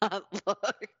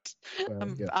looked.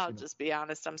 I'll just be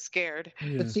honest. I'm scared.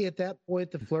 But see, at that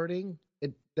point, the flirting,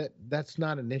 that's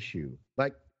not an issue.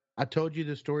 Like I told you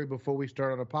the story before we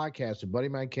started on a podcast. A buddy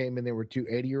of mine came in. There were two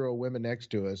 80-year-old women next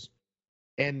to us,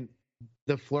 and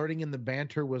the flirting and the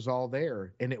banter was all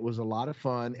there, and it was a lot of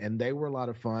fun, and they were a lot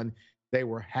of fun. They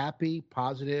were happy,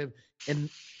 positive, and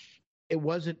it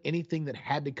wasn't anything that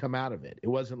had to come out of it. It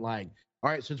wasn't like,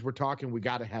 all right, since we're talking, we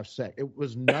got to have sex. It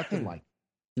was nothing like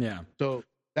that. Yeah. So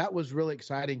that was really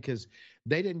exciting because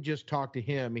they didn't just talk to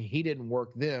him. He didn't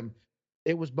work them.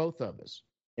 It was both of us.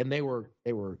 And they were,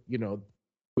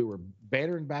 we were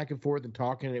bantering back and forth and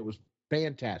talking, and it was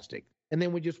fantastic. And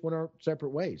then we just went our separate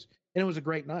ways. And it was a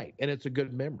great night, and it's a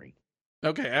good memory.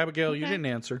 Okay, Abigail, you Okay. didn't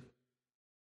answer.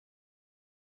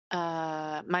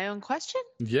 My own question?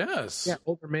 Yes. Yeah,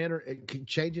 older man, or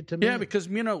change it to me. Yeah, because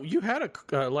you had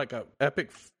a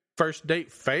epic first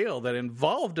date fail that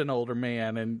involved an older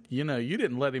man, and you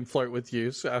didn't let him flirt with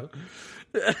you. So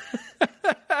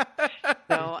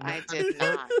No, I did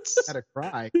not. Had to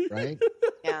cry, right?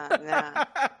 Yeah,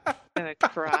 gonna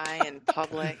cry in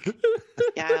public.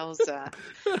 Yowza.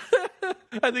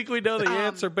 I think we know the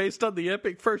answer based on the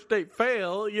epic first date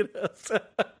fail.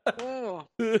 Oh.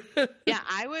 Yeah,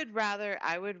 I would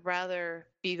rather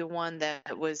be the one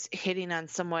that was hitting on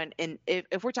someone, and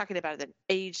if we're talking about an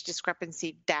age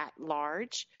discrepancy that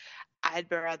large,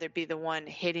 I'd rather be the one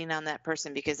hitting on that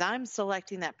person because I'm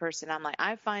selecting that person. I'm like,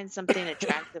 I find something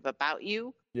attractive about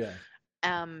you. Yeah.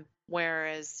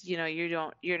 Whereas,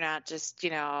 you're not just,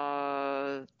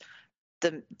 the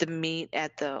meat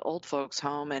at the old folks'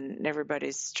 home and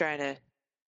everybody's trying to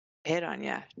hit on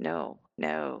you. No.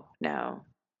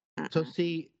 So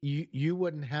see, you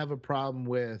wouldn't have a problem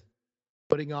with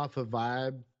putting off a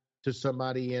vibe to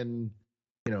somebody in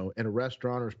a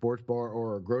restaurant or sports bar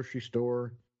or a grocery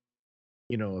store.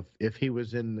 If he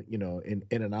was in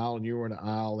an aisle and you were in an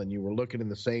aisle and you were looking in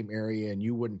the same area, and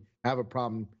you wouldn't have a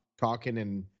problem talking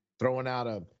and throwing out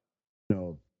a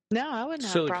No, I wouldn't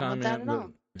have a problem with that at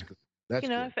all. That's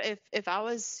if I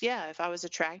was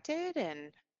attracted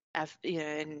and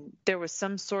and there was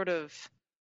some sort of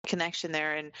connection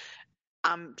there, and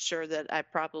I'm sure that I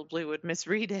probably would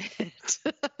misread it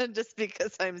just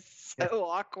because I'm so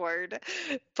awkward.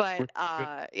 But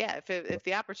if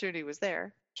the opportunity was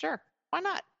there, sure, why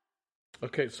not?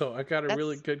 Okay, so I got a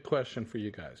really good question for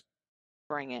you guys.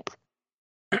 Bring it.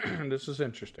 This is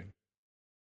interesting.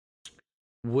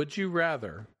 Would you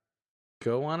rather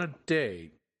go on a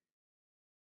date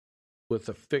with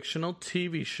a fictional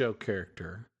TV show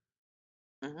character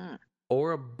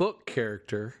or a book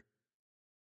character,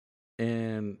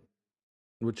 and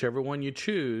whichever one you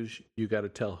choose, you got to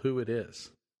tell who it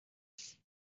is?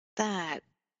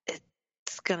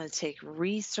 It's going to take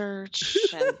research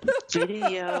and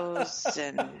videos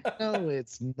and no,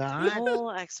 it's not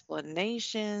whole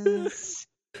explanations.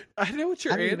 I know what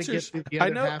your answer is. I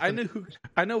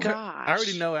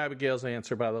already know Abigail's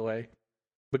answer, by the way.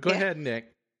 But go ahead,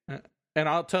 Nick, and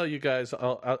I'll tell you guys.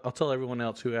 I'll tell everyone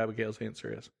else who Abigail's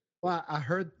answer is. Well,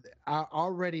 I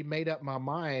already made up my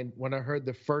mind when I heard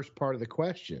the first part of the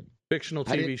question. Fictional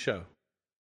TV show.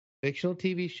 Fictional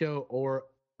TV show or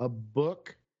a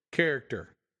book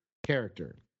character.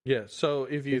 Yeah. So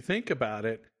if you think about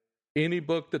it, any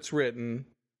book that's written,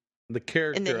 the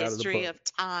character in the out history of the book.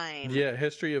 Of time. Yeah,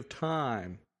 history of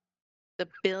time. The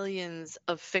billions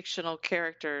of fictional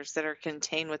characters that are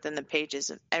contained within the pages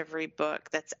of every book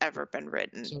that's ever been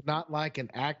written. So not like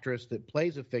an actress that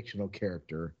plays a fictional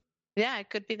character. Yeah, it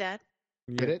could be that.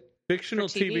 Get it? Fictional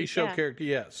TV show character,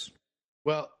 yes.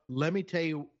 Well, let me tell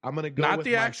you, I'm going to go not with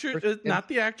the actress, not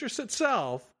the actress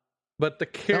itself, but the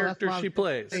character she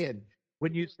plays.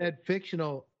 When you said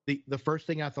fictional, the first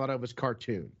thing I thought of was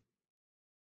cartoon.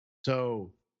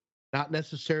 So, not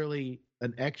necessarily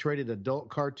an X-rated adult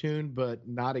cartoon, but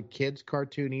not a kid's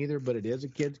cartoon either, but it is a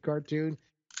kid's cartoon.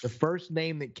 The first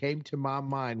name that came to my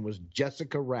mind was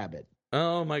Jessica Rabbit.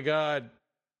 Oh, my God.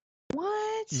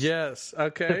 What? Yes.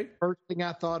 Okay. The first thing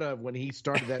I thought of when he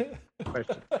started that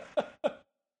question.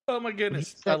 Oh, my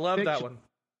goodness. I love that one.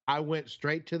 I went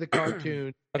straight to the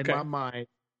cartoon in my mind,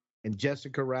 and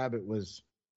Jessica Rabbit was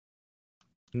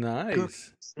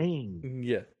nice. Sing.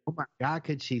 Yeah. Oh, my God,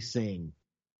 could she sing?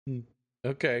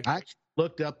 Okay. I actually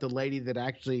looked up the lady that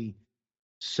actually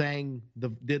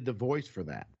did the voice for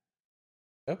that.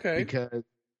 Okay. Because,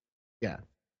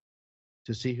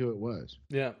 to see who it was.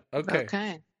 Yeah. Okay.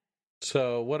 Okay.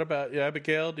 So what about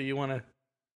Abigail? Do you want to,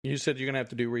 you said you're going to have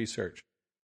to do research.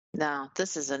 No,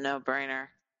 this is a no-brainer.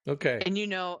 Okay. And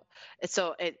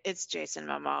so it's Jason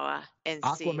Momoa and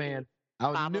Aquaman.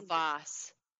 Baba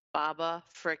Voss. Baba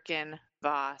frickin'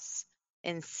 Voss.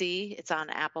 And it's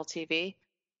on Apple TV.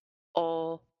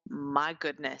 Oh my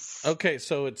goodness. Okay,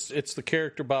 so it's the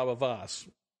character Baba Voss.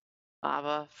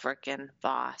 Baba frickin'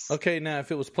 Voss. Okay, now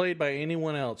if it was played by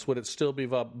anyone else, would it still be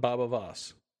Baba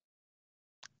Voss?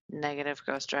 Negative,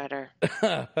 Ghost Rider.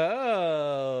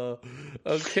 Oh,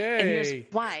 okay. And here's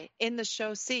why. In the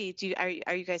show C, are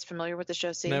you guys familiar with the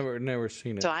show C? Never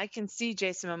seen it. So I can see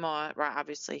Jason Momoa. Well,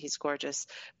 obviously, he's gorgeous,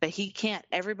 but he can't.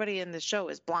 Everybody in the show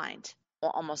is blind.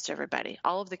 Well, almost everybody.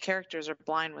 All of the characters are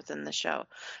blind within the show.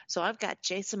 So I've got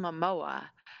Jason Momoa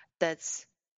that's,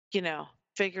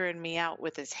 figuring me out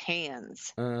with his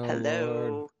hands. Oh,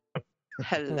 Hello. Lord.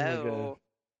 Hello.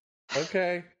 Oh,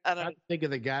 okay. I think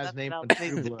of the guy's name from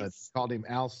True Blood. Called him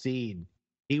Alcide.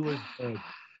 He was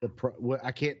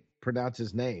I can't pronounce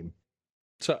his name.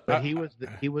 So he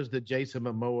was the Jason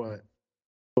Momoa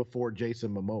before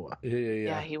Jason Momoa.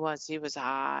 Yeah, he was. He was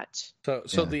hot.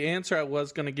 So the answer I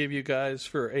was going to give you guys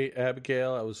for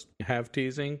Abigail, I was half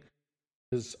teasing,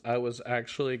 is I was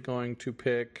actually going to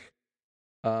pick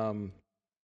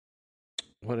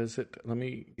what is it?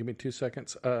 Give me 2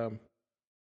 seconds.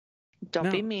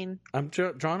 Don't be mean. I'm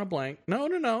drawing a blank. No,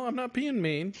 I'm not being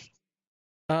mean.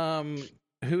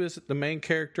 Who is it? The main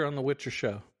character on the Witcher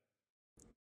show?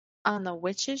 On the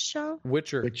Witches show?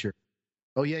 Witcher.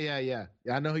 Oh yeah.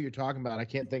 I know who you're talking about. I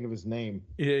can't think of his name.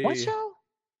 Yeah. What show?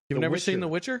 You've never seen The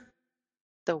Witcher?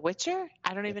 The Witcher?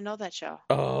 I don't even know that show.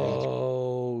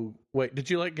 Oh, wait. Did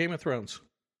you like Game of Thrones?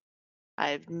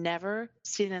 I've never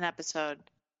seen an episode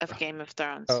of Game of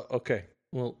Thrones. Oh, okay.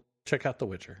 Well, check out The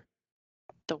Witcher.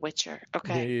 The Witcher.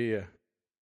 Okay. Yeah.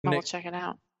 I'll check it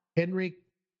out. Henry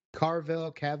Cavill.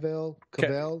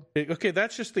 Okay,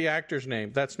 that's just the actor's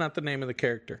name. That's not the name of the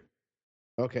character.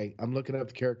 Okay, I'm looking up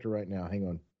the character right now. Hang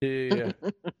on. Yeah.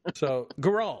 So,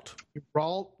 Geralt.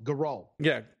 Geralt.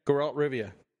 Yeah, Geralt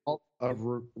Rivia. Of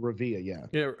Rivia, yeah.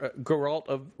 Yeah, Geralt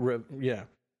of yeah.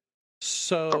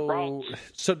 So, Geralt.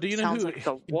 So do you know Sounds who like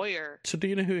the warrior? So do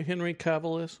you know who Henry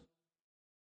Cavill is?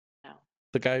 No.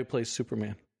 The guy who plays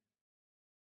Superman.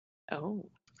 Oh.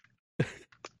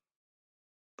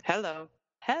 Hello.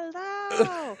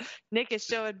 Nick is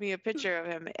showing me a picture of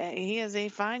him. He is a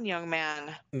fine young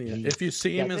man. Yeah. If you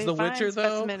see him as the Witcher,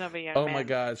 though, oh my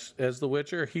gosh, as the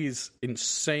Witcher, he's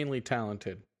insanely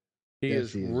talented. He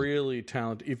is really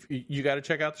talented. If you got to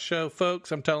check out the show,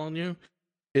 folks, I'm telling you,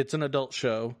 it's an adult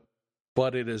show,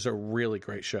 but it is a really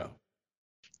great show.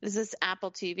 Is this Apple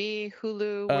TV,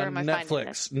 Hulu? Where am I finding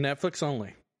this? Netflix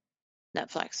only.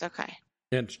 Netflix, okay.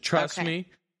 And trust me,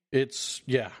 it's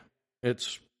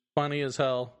funny as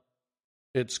hell.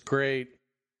 It's great.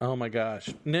 Oh my gosh.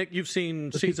 Nick, you've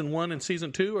seen season 1 and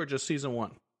season 2 or just season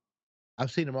 1?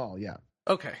 I've seen them all, yeah.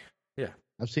 Okay. Yeah.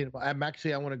 I've seen them. I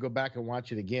want to go back and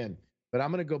watch it again. But I'm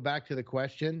going to go back to the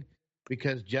question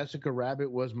because Jessica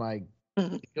Rabbit was my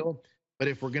deal. But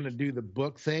if we're going to do the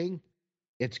book thing,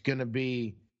 it's going to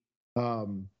be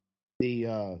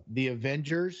the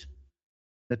Avengers,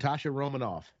 Natasha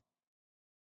Romanoff.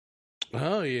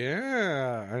 Oh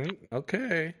yeah.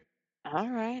 Okay. All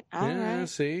right.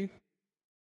 See.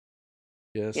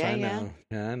 Yes, I know.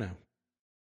 Yeah, I know.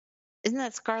 Isn't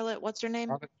that Scarlett? What's her name?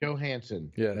 Scarlett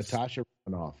Johansson. Yes. Natasha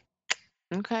Romanoff.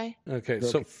 Okay.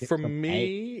 So for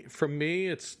me,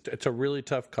 it's a really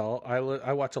tough call.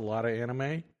 I watch a lot of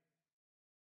anime,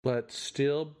 but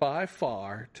still, by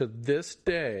far to this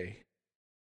day,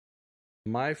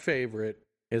 my favorite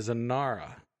is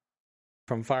Inara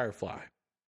from Firefly.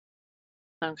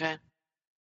 Okay.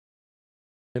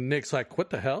 And Nick's like, "What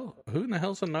the hell? Who in the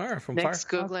hell's Inara from Nick's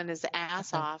Firefly?" Googling his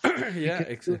ass off.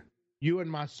 Yeah, you and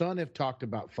my son have talked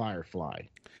about Firefly.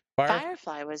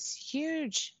 Firefly was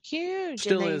huge.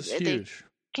 Still is huge.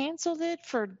 They canceled it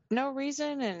for no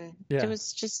reason, and it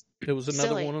was just It was another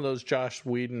silly. one of those Joss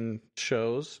Whedon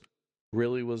shows.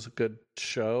 Really was a good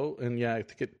show. And yeah, I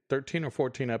think 13 or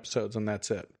 14 episodes, and that's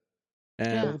it.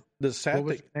 And the sad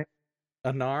thing,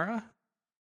 Inara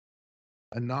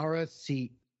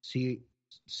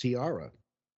Ciara.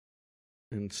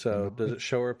 And so, does it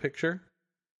show her a picture?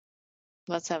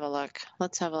 Let's have a look.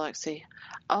 See.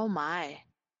 Oh my.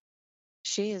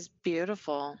 She is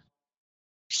beautiful.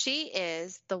 She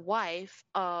is the wife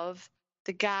of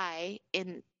the guy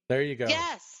in. There you go.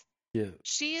 Yes. Yeah.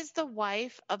 She is the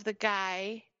wife of the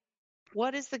guy.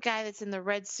 What is the guy that's in the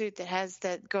red suit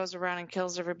that goes around and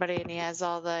kills everybody, and he has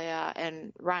all the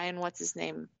and Ryan, what's his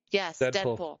name? Yes,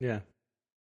 Deadpool. Yeah.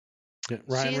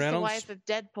 Ryan She's Reynolds. The wife of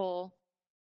Deadpool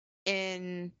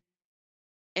in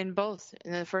both,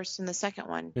 in the first and the second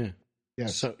one. Yeah.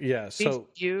 Yes. So she's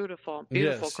beautiful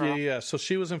yes, girl. Yeah. So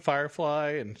she was in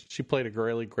Firefly, and she played a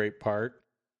really great part.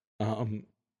 And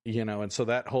so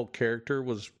that whole character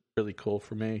was really cool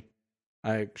for me.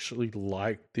 I actually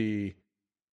liked it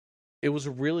was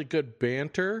a really good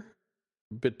banter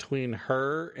between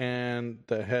her and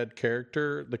the head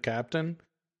character, the captain.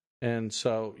 And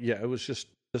so, yeah, it was just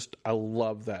I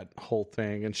love that whole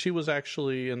thing. And she was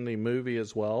actually in the movie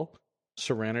as well,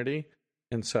 Serenity.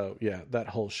 And so, yeah, that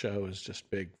whole show is just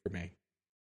big for me.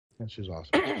 That she's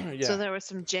awesome. Yeah. So there was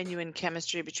some genuine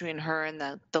chemistry between her and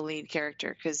the lead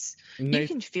character, because you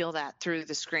can feel that through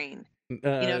the screen.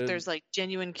 If there's like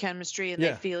genuine chemistry and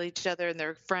they feel each other and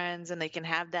they're friends and they can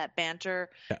have that banter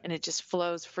and it just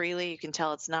flows freely, you can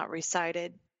tell it's not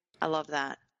recited. I love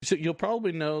that. So you'll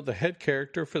probably know the head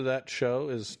character for that show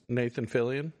is Nathan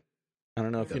Fillion. I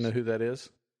don't know if you know who that is.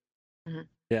 Mm-hmm.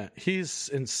 Yeah, he's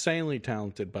insanely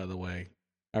talented, by the way.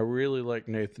 I really like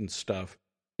Nathan's stuff.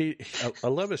 I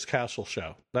love his Castle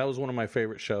show. That was one of my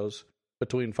favorite shows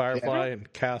between Firefly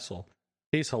and Castle.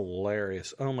 He's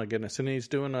hilarious. Oh my goodness. And he's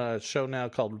doing a show now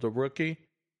called The Rookie.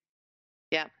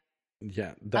 Yeah.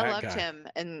 Yeah. I loved him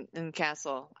in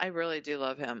Castle. I really do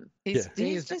love him. He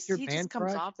just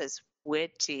comes off as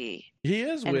witty He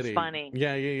is and witty. funny.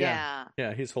 Yeah,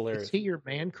 he's Is hilarious. he your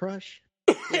man crush?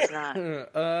 He's not. He's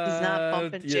not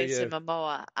bumping Jason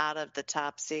Momoa out of the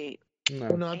top seat. No,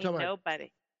 Oh, no, I'm Ain't talking about.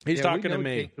 nobody. he's Yeah, talking we to know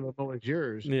me. Jason Momoa's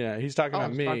yours. Yeah, he's talking Oh, to I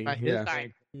was talking me. about his Yeah,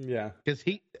 Sorry. yeah. Because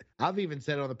I've even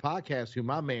said on the podcast who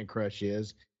my man crush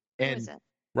is, Who and is it?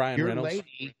 Ryan your Reynolds.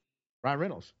 lady, Ryan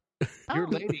Reynolds. Your Oh.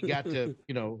 lady got to,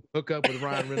 hook up with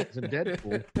Ryan Reynolds in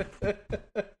Deadpool.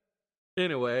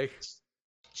 Anyway.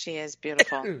 She is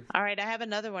beautiful. All right, I have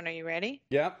another one. Are you ready?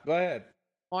 Yep, go ahead.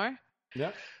 More?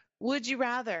 Yep. Would you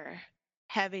rather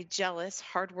have a jealous,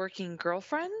 hardworking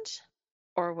girlfriend,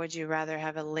 or would you rather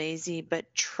have a lazy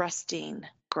but trusting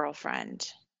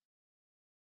girlfriend?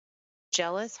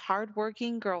 Jealous,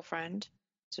 hardworking girlfriend.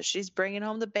 So she's bringing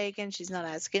home the bacon. She's not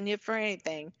asking you for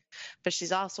anything, but she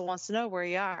also wants to know where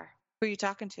you are. Who are you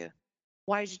talking to?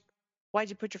 Why'd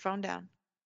you put your phone down?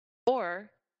 Or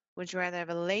would you rather have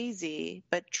a lazy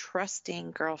but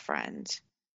trusting girlfriend?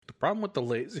 The problem with the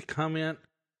lazy comment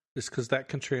is because that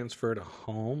can transfer to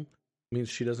home. Means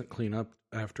she doesn't clean up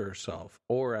after herself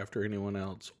or after anyone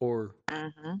else. Or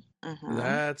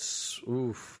that's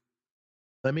oof.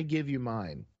 Let me give you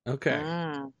mine. Okay.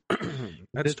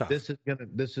 That's tough.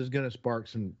 This is gonna spark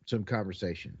some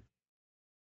conversation.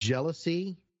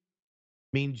 Jealousy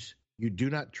means you do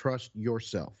not trust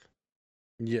yourself.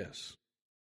 Yes.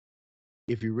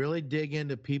 If you really dig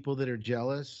into people that are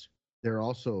jealous, they're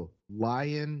also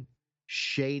lying,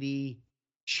 shady,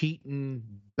 cheating,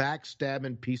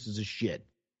 backstabbing pieces of shit.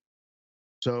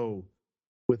 So,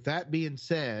 with that being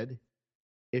said,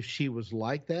 if she was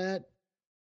like that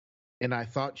and I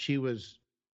thought she was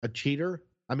a cheater,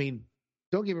 I mean,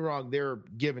 don't get me wrong, they're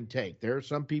give and take. There are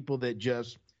some people that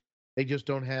just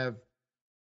don't have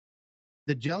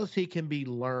the jealousy can be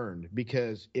learned,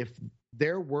 because if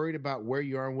they're worried about where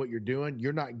you are and what you're doing,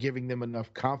 you're not giving them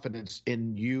enough confidence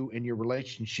in you and your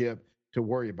relationship to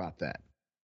worry about that.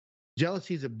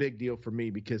 Jealousy is a big deal for me,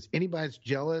 because anybody's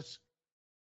jealous,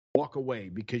 walk away,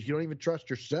 because you don't even trust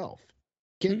yourself.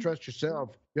 You can't trust yourself.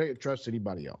 You don't trust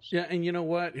anybody else. Yeah, and you know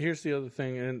what? Here's the other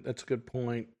thing, and that's a good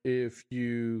point. If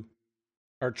you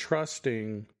are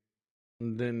trusting,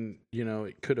 then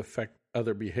it could affect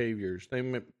other behaviors. They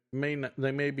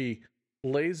may be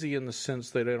lazy in the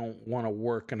sense that they don't want to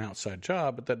work an outside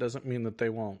job, but that doesn't mean that they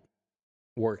won't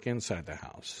work inside the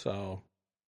house. So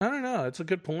I don't know. It's a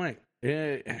good point.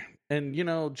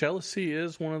 And jealousy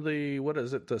is one of the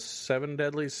the 7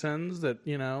 deadly sins that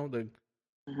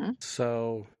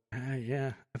So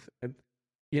yeah,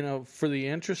 for the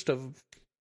interest of,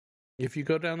 if you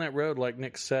go down that road, like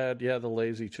Nick said, yeah, the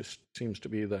lazy just seems to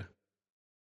be the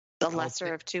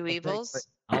lesser of two evils.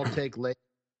 I'll take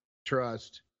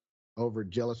trust over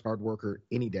jealous hard worker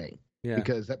any day. Yeah.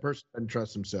 Because that person doesn't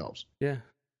trust themselves. Yeah.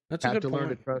 That's you a good have to point.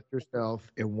 learn to trust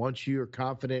yourself. And once you're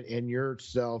confident in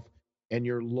yourself and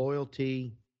your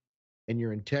loyalty and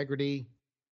your integrity,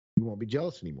 you won't be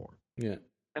jealous anymore. Yeah.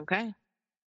 Okay.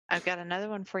 I've got another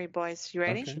one for you, boys. You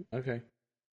ready? Okay.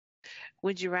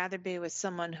 Would you rather be with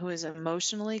someone who is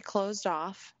emotionally closed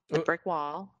off, the brick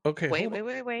wall? Okay.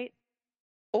 Wait.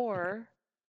 Or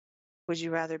would you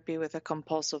rather be with a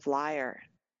compulsive liar?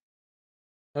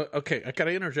 Okay, I got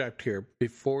to interject here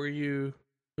before you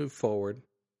move forward.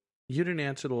 You didn't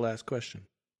answer the last question.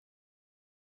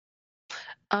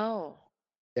 Oh.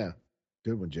 Yeah.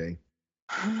 Good one, Jay.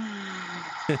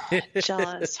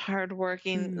 Jealous,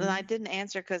 hardworking. I didn't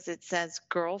answer because it says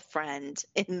girlfriend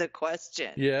in the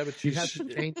question. Yeah, but you have to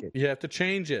change it. You have to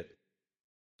change it,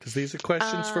 because these are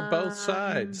questions for both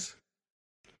sides.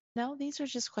 No, these are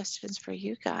just questions for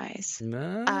you guys.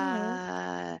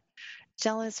 No.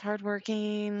 Jealous,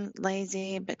 hardworking,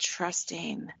 lazy, but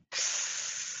trusting.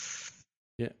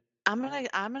 Yeah. I'm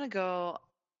gonna go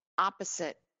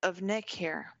opposite of Nick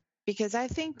here, because I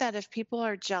think that if people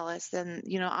are jealous, then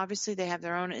obviously they have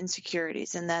their own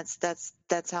insecurities, and that's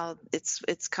how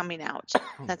it's coming out.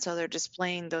 That's how they're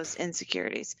displaying those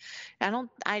insecurities.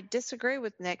 I disagree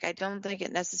with Nick. I don't think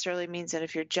it necessarily means that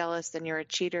if you're jealous, then you're a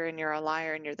cheater and you're a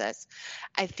liar and you're this.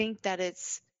 I think that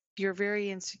you're very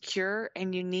insecure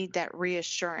and you need that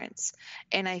reassurance.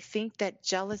 And I think that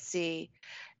jealousy,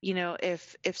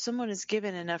 if someone is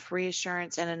given enough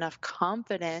reassurance and enough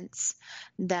confidence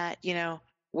that,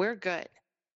 we're good.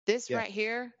 Right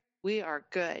here, we are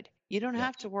good. You don't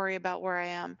have to worry about where I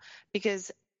am, because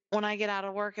when I get out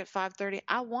of work at 5:30,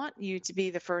 I want you to be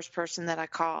the first person that I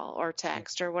call or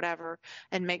text or whatever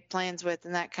and make plans with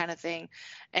and that kind of thing.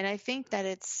 And I think that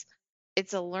it's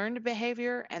a learned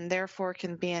behavior and therefore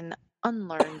can be an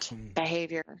unlearned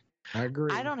behavior. I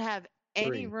agree. I don't have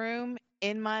any room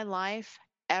in my life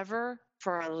ever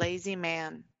for a lazy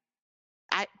man.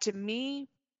 To me,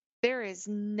 There is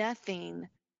nothing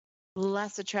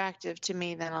less attractive to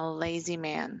me than a lazy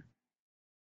man.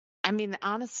 I mean,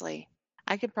 honestly,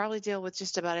 I could probably deal with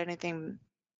just about anything,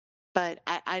 but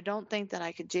I don't think that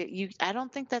I could do you. I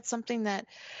don't think that's something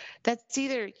that's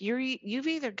either you've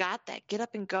either got that get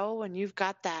up and go and you've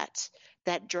got that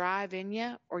drive in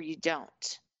you, or you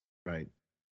don't. Right.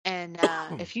 And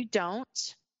if you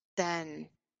don't, then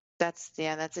that's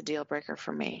a deal breaker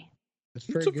for me. That's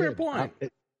very a good. fair point.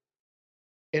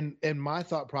 And my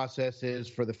thought process is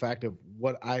for the fact of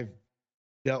what I've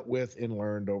dealt with and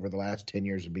learned over the last 10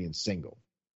 years of being single.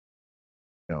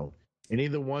 You know, any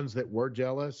of the ones that were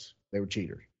jealous, they were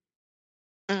cheaters.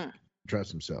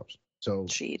 Trust themselves. So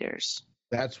Cheaters.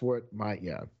 that's what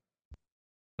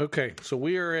Okay, so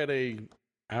we are at a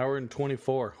hour and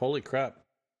 24. Holy crap.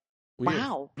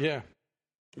 Wow.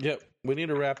 Yep. We need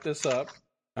to wrap this up.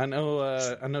 I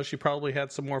know she probably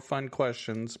had some more fun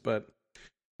questions, but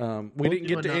we didn't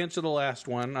get to answer the last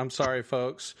one. I'm sorry,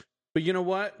 folks. But you know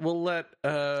what? We'll let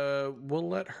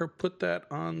her put that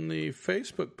on the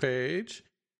Facebook page.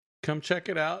 Come check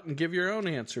it out and give your own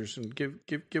answers and give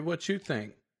what you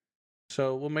think.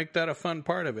 So we'll make that a fun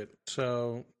part of it.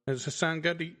 So does it sound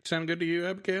good to you,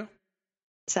 Abigail?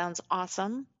 Sounds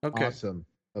awesome. Okay. Awesome.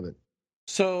 Love it.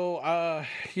 So,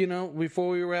 before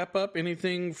we wrap up,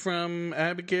 anything from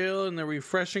Abigail and the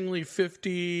Refreshingly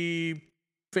 50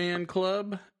 fan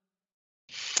club?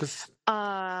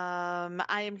 I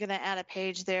am going to add a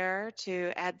page there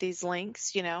to add these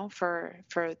links, for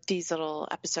these little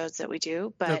episodes that we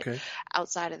do. But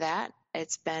outside of that,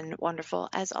 it's been wonderful.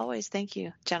 As always, thank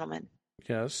you, gentlemen.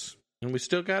 Yes. And we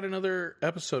still got another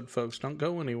episode, folks. Don't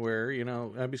go anywhere.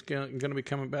 Abby's going to be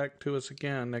coming back to us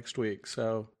again next week.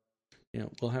 So,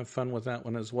 we'll have fun with that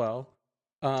one as well.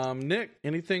 Nick,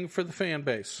 anything for the fan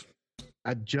base?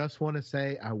 I just want to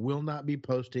say I will not be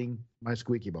posting my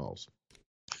squeaky balls.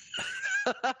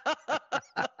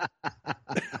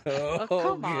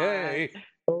 Come on. I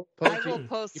will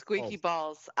post squeaky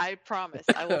balls. I promise.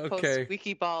 I will post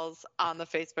squeaky balls on the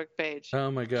Facebook page. Oh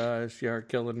my gosh, you are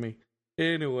killing me.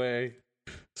 Anyway,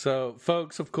 so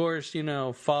folks, of course,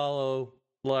 follow,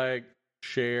 like,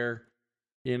 share,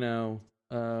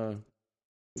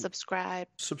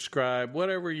 subscribe,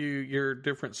 whatever your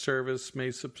different service may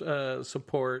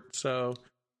support. So,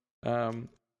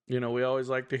 we always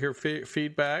like to hear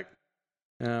feedback.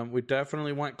 We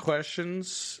definitely want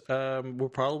questions.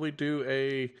 We'll probably do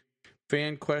a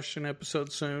fan question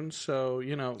episode soon. So,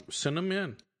 send them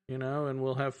in, and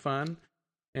we'll have fun.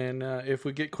 And if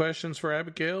we get questions for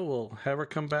Abigail, we'll have her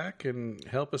come back and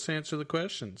help us answer the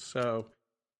questions. So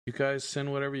you guys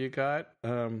send whatever you got.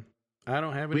 I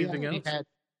don't have anything else.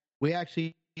 We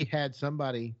actually had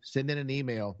somebody send in an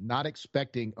email not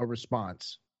expecting a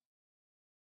response,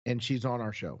 and she's on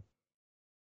our show.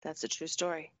 That's a true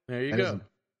story. There you go.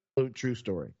 True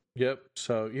story. Yep.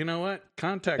 So you know what?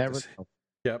 Contact us.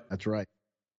 Yep. That's right.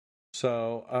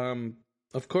 So,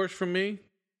 of course, from me,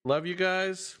 love you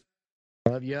guys.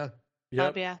 Love ya. Yep.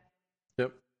 Love ya.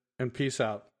 Yep. And peace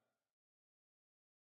out.